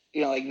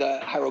 the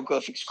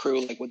Hieroglyphics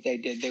crew, what they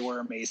did, they were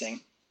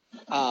amazing.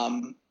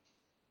 I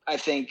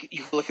think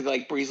you look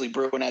at Breezley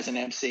Bruin as an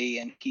MC,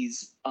 and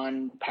he's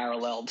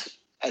unparalleled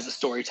as a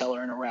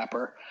storyteller and a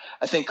rapper.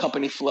 I think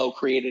Company Flow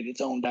created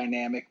its own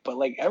dynamic, but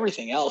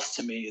everything else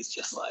to me is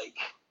just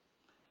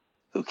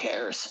who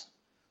cares?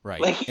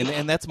 Right.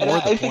 And that's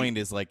more the point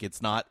is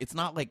it's not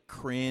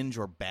cringe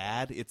or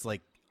bad. It's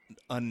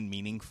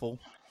unmeaningful.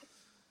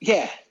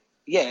 Yeah.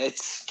 Yeah.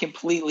 It's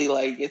completely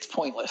it's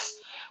pointless.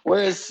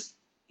 Whereas,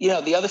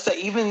 the other side,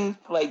 even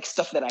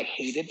stuff that I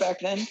hated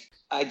back then,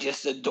 I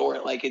just adore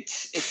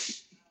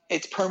it.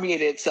 It's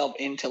permeated itself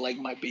into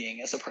my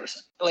being as a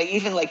person.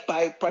 Even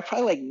by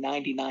probably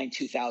 99,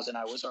 2000,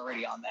 I was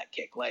already on that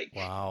kick.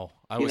 Wow.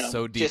 I was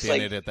so deep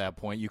in it at that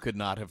point. You could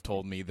not have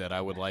told me that I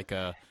would like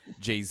a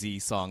Jay-Z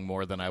song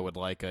more than I would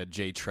like a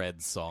Jay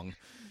Treads song.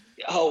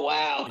 Oh,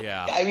 wow.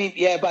 Yeah. I mean,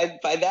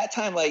 by that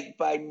time,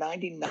 by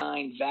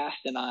 99, Vast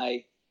and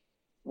I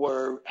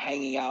were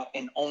hanging out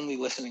and only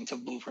listening to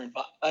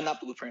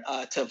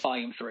to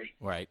Volume 3.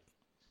 Right.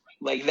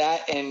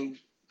 That and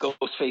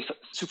Ghostface,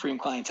 Supreme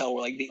Clientele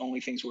were the only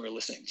things we were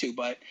listening to.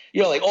 But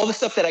all the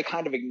stuff that I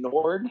kind of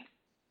ignored,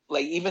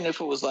 even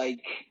if it was when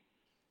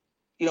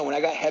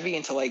I got heavy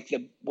into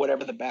the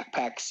whatever the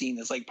backpack scene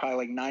is,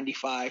 probably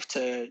 95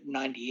 to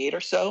 98 or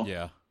so.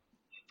 Yeah.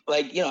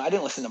 I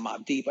didn't listen to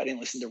Mobb Deep. I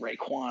didn't listen to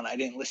Raekwon. I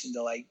didn't listen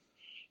to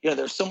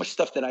there's so much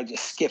stuff that I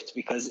just skipped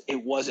because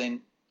it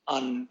wasn't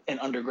on an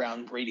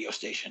underground radio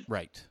station.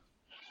 Right.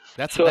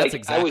 That's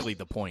exactly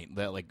the point.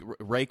 That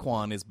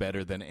Raekwon is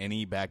better than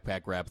any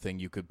backpack rap thing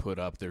you could put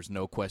up. There's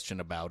no question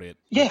about it.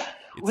 Yeah,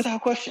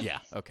 without question. Yeah,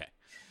 okay.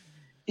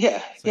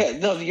 Yeah, yeah.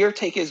 No, your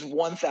take is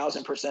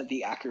 1,000%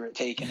 the accurate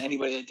take, and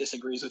anybody that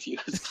disagrees with you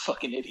is a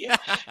fucking idiot.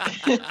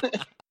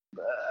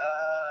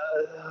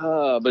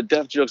 But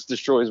Def Jux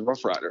destroys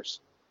Rough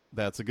Riders.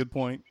 That's a good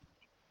point.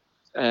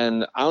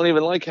 And I don't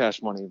even like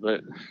Cash Money,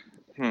 but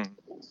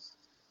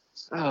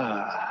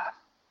I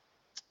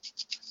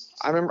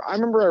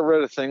remember I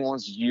read a thing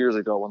once years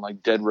ago when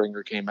like Dead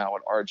Ringer came out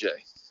with RJ,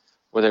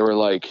 where they were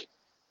like,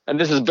 and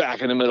this is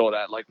back in the middle of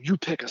that, like, you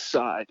pick a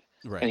side.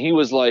 Right. And he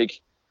was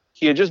like,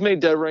 he had just made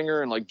Dead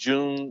Ringer, and like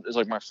June is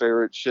like my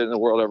favorite shit in the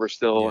world ever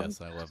still. Yes,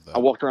 and I love that. I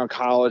walked around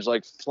college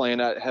like playing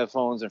at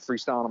headphones and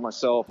freestyling on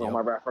myself, and all my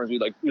rap friends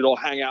we'd all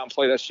hang out and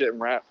play that shit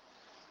and rap.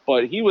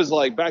 But he was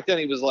like, back then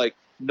he was like,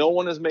 no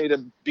one has made a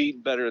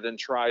beat better than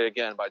Try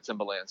Again by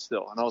Timbaland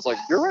still. And I was like,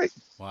 you're right.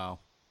 Wow.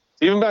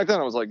 Even back then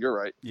I was like, you're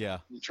right. Yeah.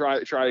 Try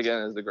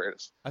Again is the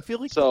greatest. I feel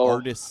like the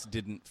artists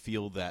didn't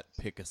feel that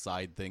pick a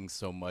side thing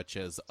so much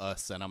as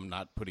us, and I'm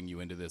not putting you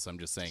into this, I'm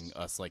just saying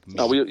us, like me,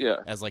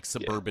 as like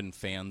suburban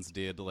fans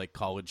did, like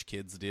college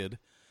kids did.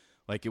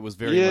 Like, it was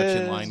very much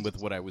in line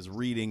with what I was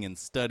reading and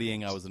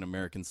studying. I was an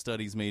American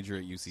Studies major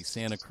at UC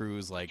Santa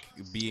Cruz. Like,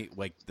 the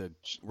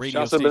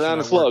radio Shouts to station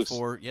Banana I Slugs. worked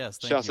for. Yes,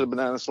 thank Shouts you. to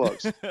Banana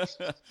Slugs.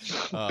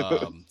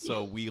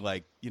 So we,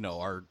 like, you know,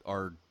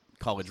 our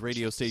college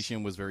radio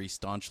station was very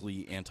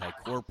staunchly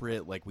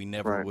anti-corporate. Like, we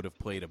never would have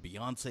played a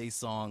Beyonce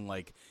song.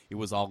 Like, it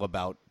was all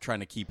about trying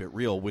to keep it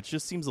real, which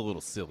just seems a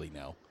little silly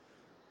now.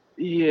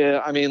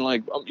 Yeah, I mean,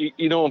 like,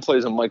 no one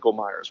plays a Michael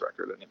Myers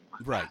record anymore.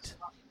 Right.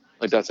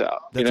 Like, that's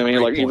out. That's you know what I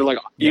mean? Like,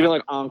 point. even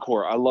like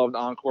Encore. I loved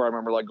Encore. I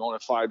remember like going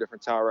to 5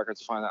 different Tower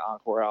Records to find that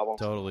Encore album.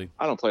 Totally.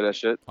 I don't play that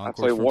shit. Encore's I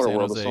play from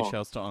Waterworld. San Jose.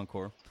 Shouts to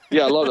Encore.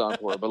 Yeah, I loved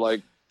Encore, but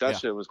like that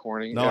shit was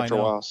corny after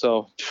a while.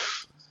 So,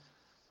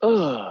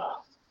 I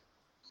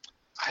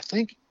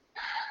think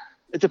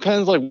it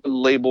depends, like, what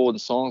label and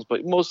songs,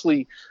 but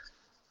mostly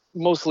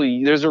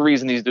there's a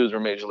reason these dudes were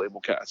major label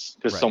cats,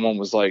 because someone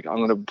was like, I'm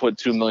going to put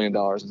 $2 million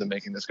into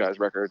making this guy's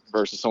record,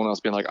 versus someone else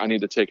being like, I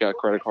need to take out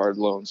credit card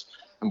loans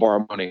and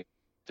borrow money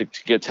to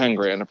get 10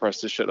 grand to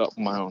press this shit up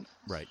on my own.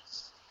 Right.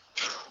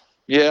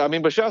 Yeah, I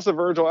mean, but shouts to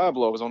Virgil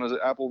Abloh. Was on his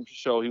Apple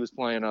show. He was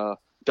playing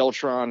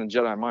Deltron and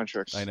Jedi Mind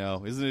Tricks. I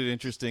know. Isn't it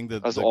interesting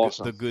that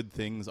awesome. The good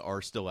things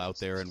are still out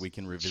there and we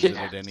can revisit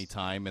at any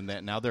time, and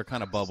that now they're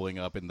kind of bubbling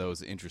up in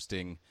those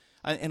interesting.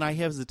 And I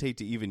hesitate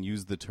to even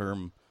use the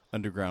term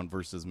underground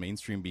versus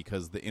mainstream,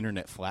 because the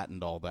internet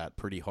flattened all that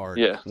pretty hard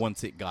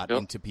once it got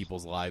into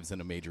people's lives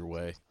in a major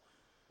way.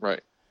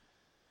 Right.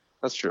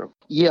 That's true.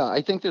 Yeah,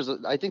 I think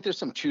there's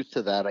some truth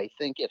to that. I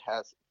think it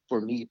has,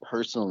 for me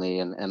personally,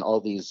 and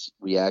all these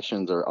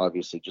reactions are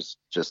obviously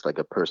just like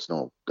a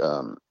personal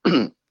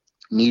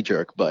knee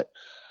jerk, but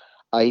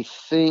I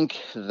think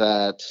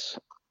that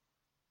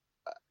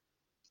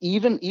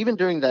even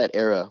during that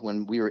era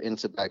when we were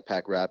into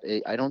backpack rap,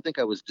 I don't think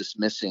I was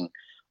dismissing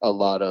a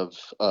lot of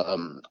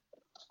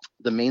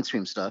the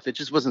mainstream stuff. It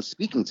just wasn't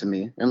speaking to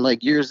me. And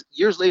like years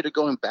later,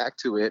 going back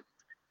to it,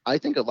 I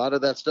think a lot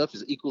of that stuff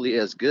is equally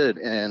as good.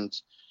 And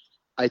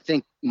I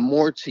think,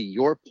 more to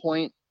your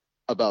point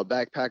about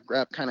backpack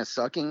rap kind of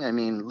sucking, I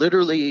mean,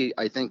 literally,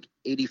 I think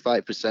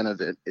 85% of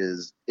it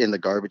is in the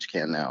garbage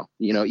can now.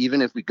 You know,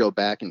 even if we go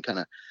back and kind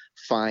of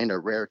find a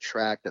rare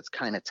track that's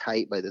kind of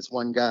tight by this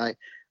one guy,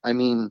 I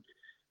mean,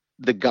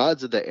 the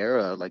gods of the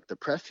era, like the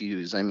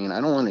Prefuse, I mean,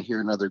 I don't want to hear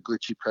another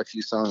glitchy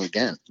Prefuse song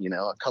again. You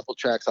know, a couple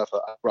tracks off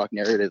of Rock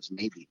Narratives,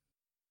 maybe.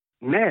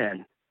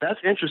 Man, that's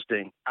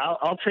interesting.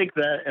 I'll take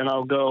that and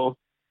I'll go,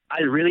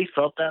 I really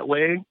felt that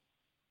way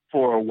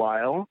for a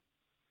while.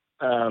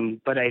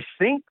 But I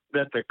think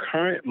that the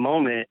current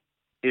moment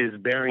is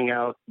bearing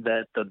out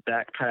that the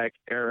backpack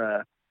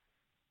era,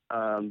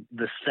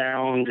 the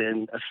sound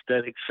and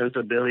aesthetic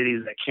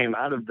sensibilities that came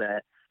out of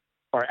that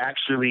are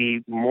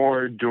actually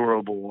more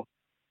durable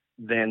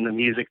than the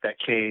music that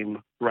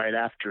came right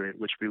after it,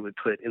 which we would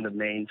put in the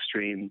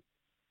mainstream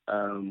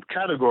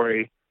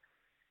category.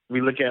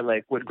 We look at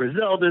like what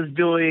Griselda's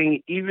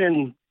doing,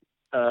 even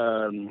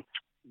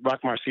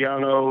Rock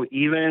Marciano,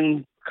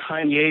 even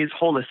Kanye's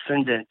whole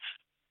ascendance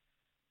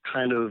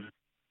kind of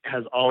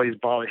has always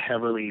borrowed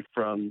heavily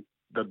from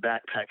the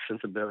backpack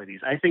sensibilities.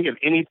 I think, if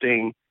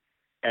anything,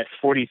 at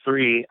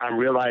 43, I'm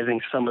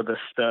realizing some of the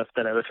stuff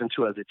that I listened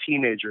to as a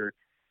teenager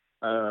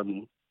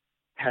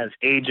has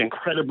aged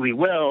incredibly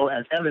well,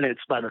 as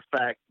evidenced by the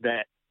fact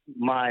that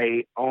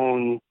my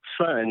own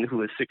son,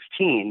 who is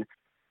 16,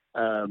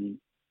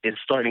 is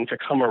starting to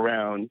come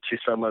around to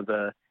some of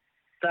the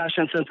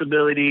fashion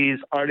sensibilities,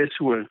 artists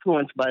who were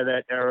influenced by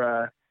that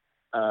era.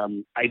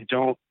 I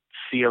don't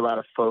see a lot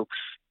of folks,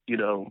 you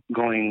know,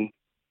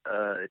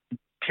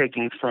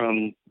 taking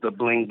from the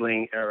bling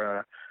bling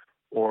era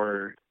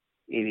or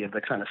any of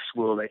the kind of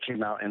swirl that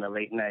came out in the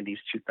late 90s,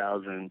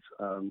 2000s.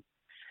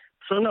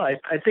 So no,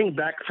 I think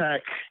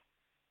backpack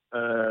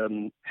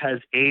has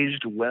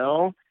aged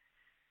well.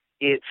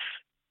 Its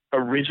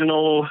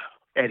original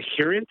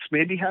adherents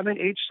maybe haven't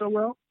aged so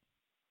well.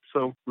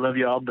 So love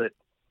y'all, but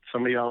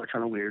some of y'all are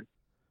kind of weird.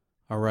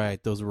 All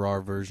right, those were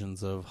our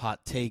versions of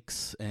hot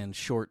takes and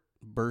short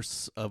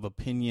bursts of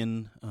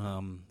opinion.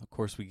 Of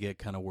course, we get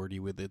kind of wordy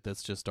with it.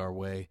 That's just our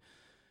way.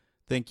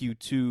 Thank you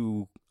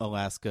to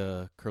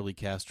Alaska, Curly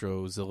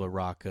Castro, Zilla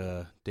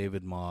Rocca,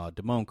 David Ma,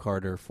 Damone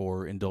Carter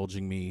for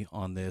indulging me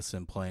on this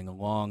and playing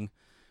along.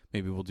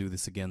 Maybe we'll do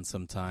this again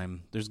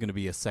sometime. There's going to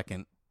be a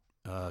second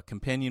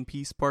companion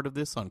piece part of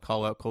this on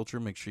Call Out Culture.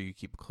 Make sure you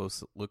keep a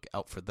close look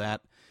out for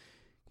that.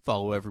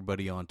 Follow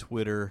everybody on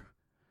Twitter.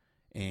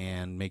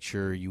 And make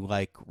sure you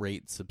like,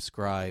 rate,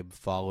 subscribe,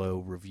 follow,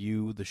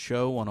 review the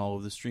show on all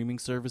of the streaming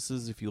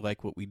services if you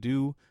like what we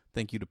do.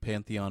 Thank you to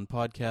Pantheon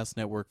Podcast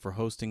Network for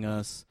hosting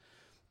us.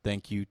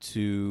 Thank you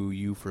to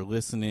you for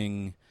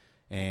listening.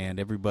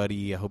 And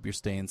everybody, I hope you're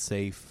staying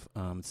safe.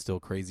 It's still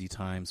crazy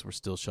times. We're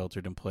still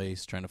sheltered in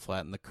place, trying to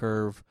flatten the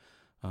curve.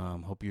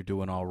 Hope you're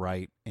doing all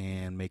right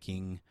and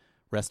making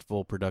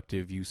restful,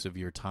 productive use of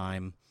your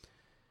time.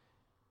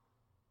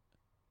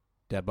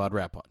 Dad Bod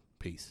Rap Pod.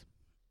 Peace.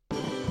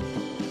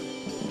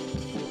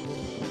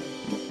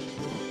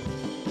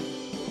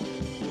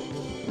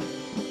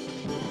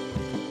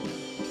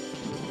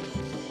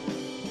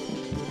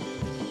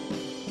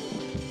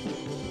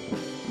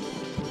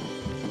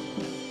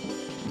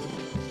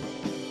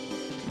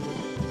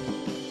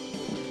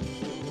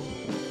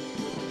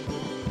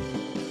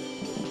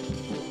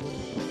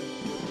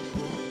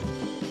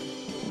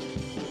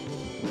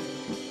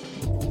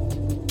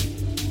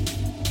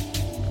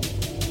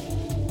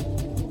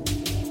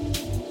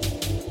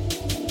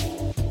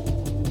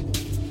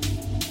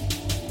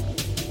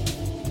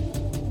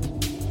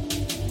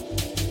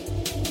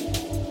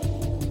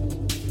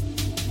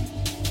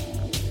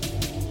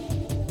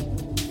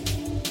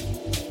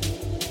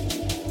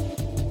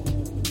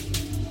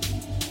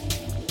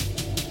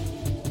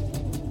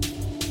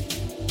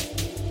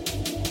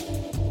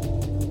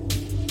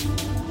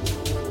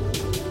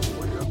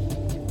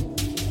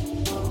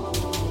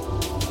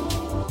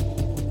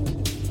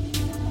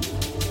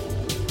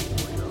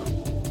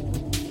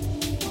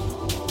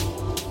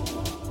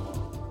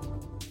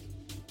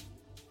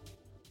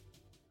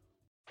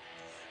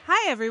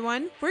 Hi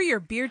everyone, we're your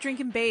beer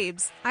drinking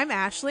babes. I'm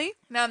Ashley.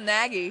 And I'm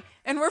Nagy,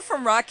 and we're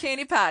from Rock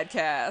Candy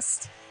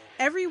Podcast.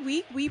 Every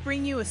week we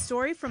bring you a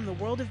story from the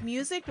world of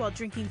music while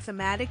drinking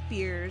thematic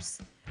beers.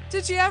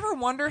 Did you ever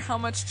wonder how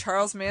much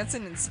Charles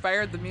Manson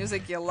inspired the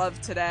music you love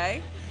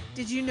today?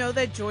 Did you know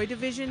that Joy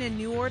Division and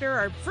New Order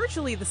are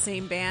virtually the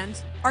same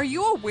band? Are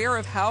you aware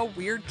of how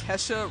weird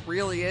Kesha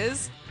really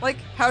is? Like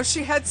how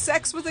she had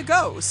sex with a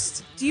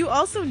ghost? Do you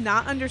also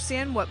not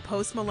understand what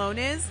Post Malone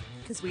is?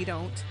 Because we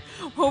don't.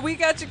 Well, we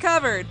got you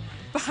covered.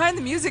 Behind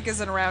the Music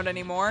isn't around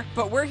anymore,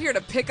 but we're here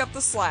to pick up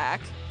the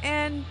slack.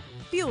 And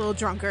be a little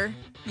drunker.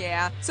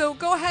 Yeah, so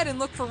go ahead and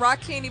look for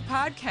Rock Candy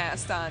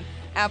Podcast on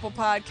Apple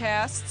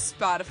Podcasts,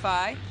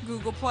 Spotify,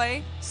 Google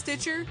Play,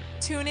 Stitcher,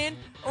 TuneIn,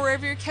 or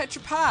wherever you catch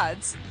your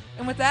pods.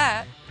 And with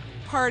that,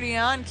 party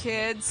on,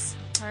 kids.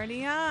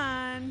 Party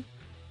on.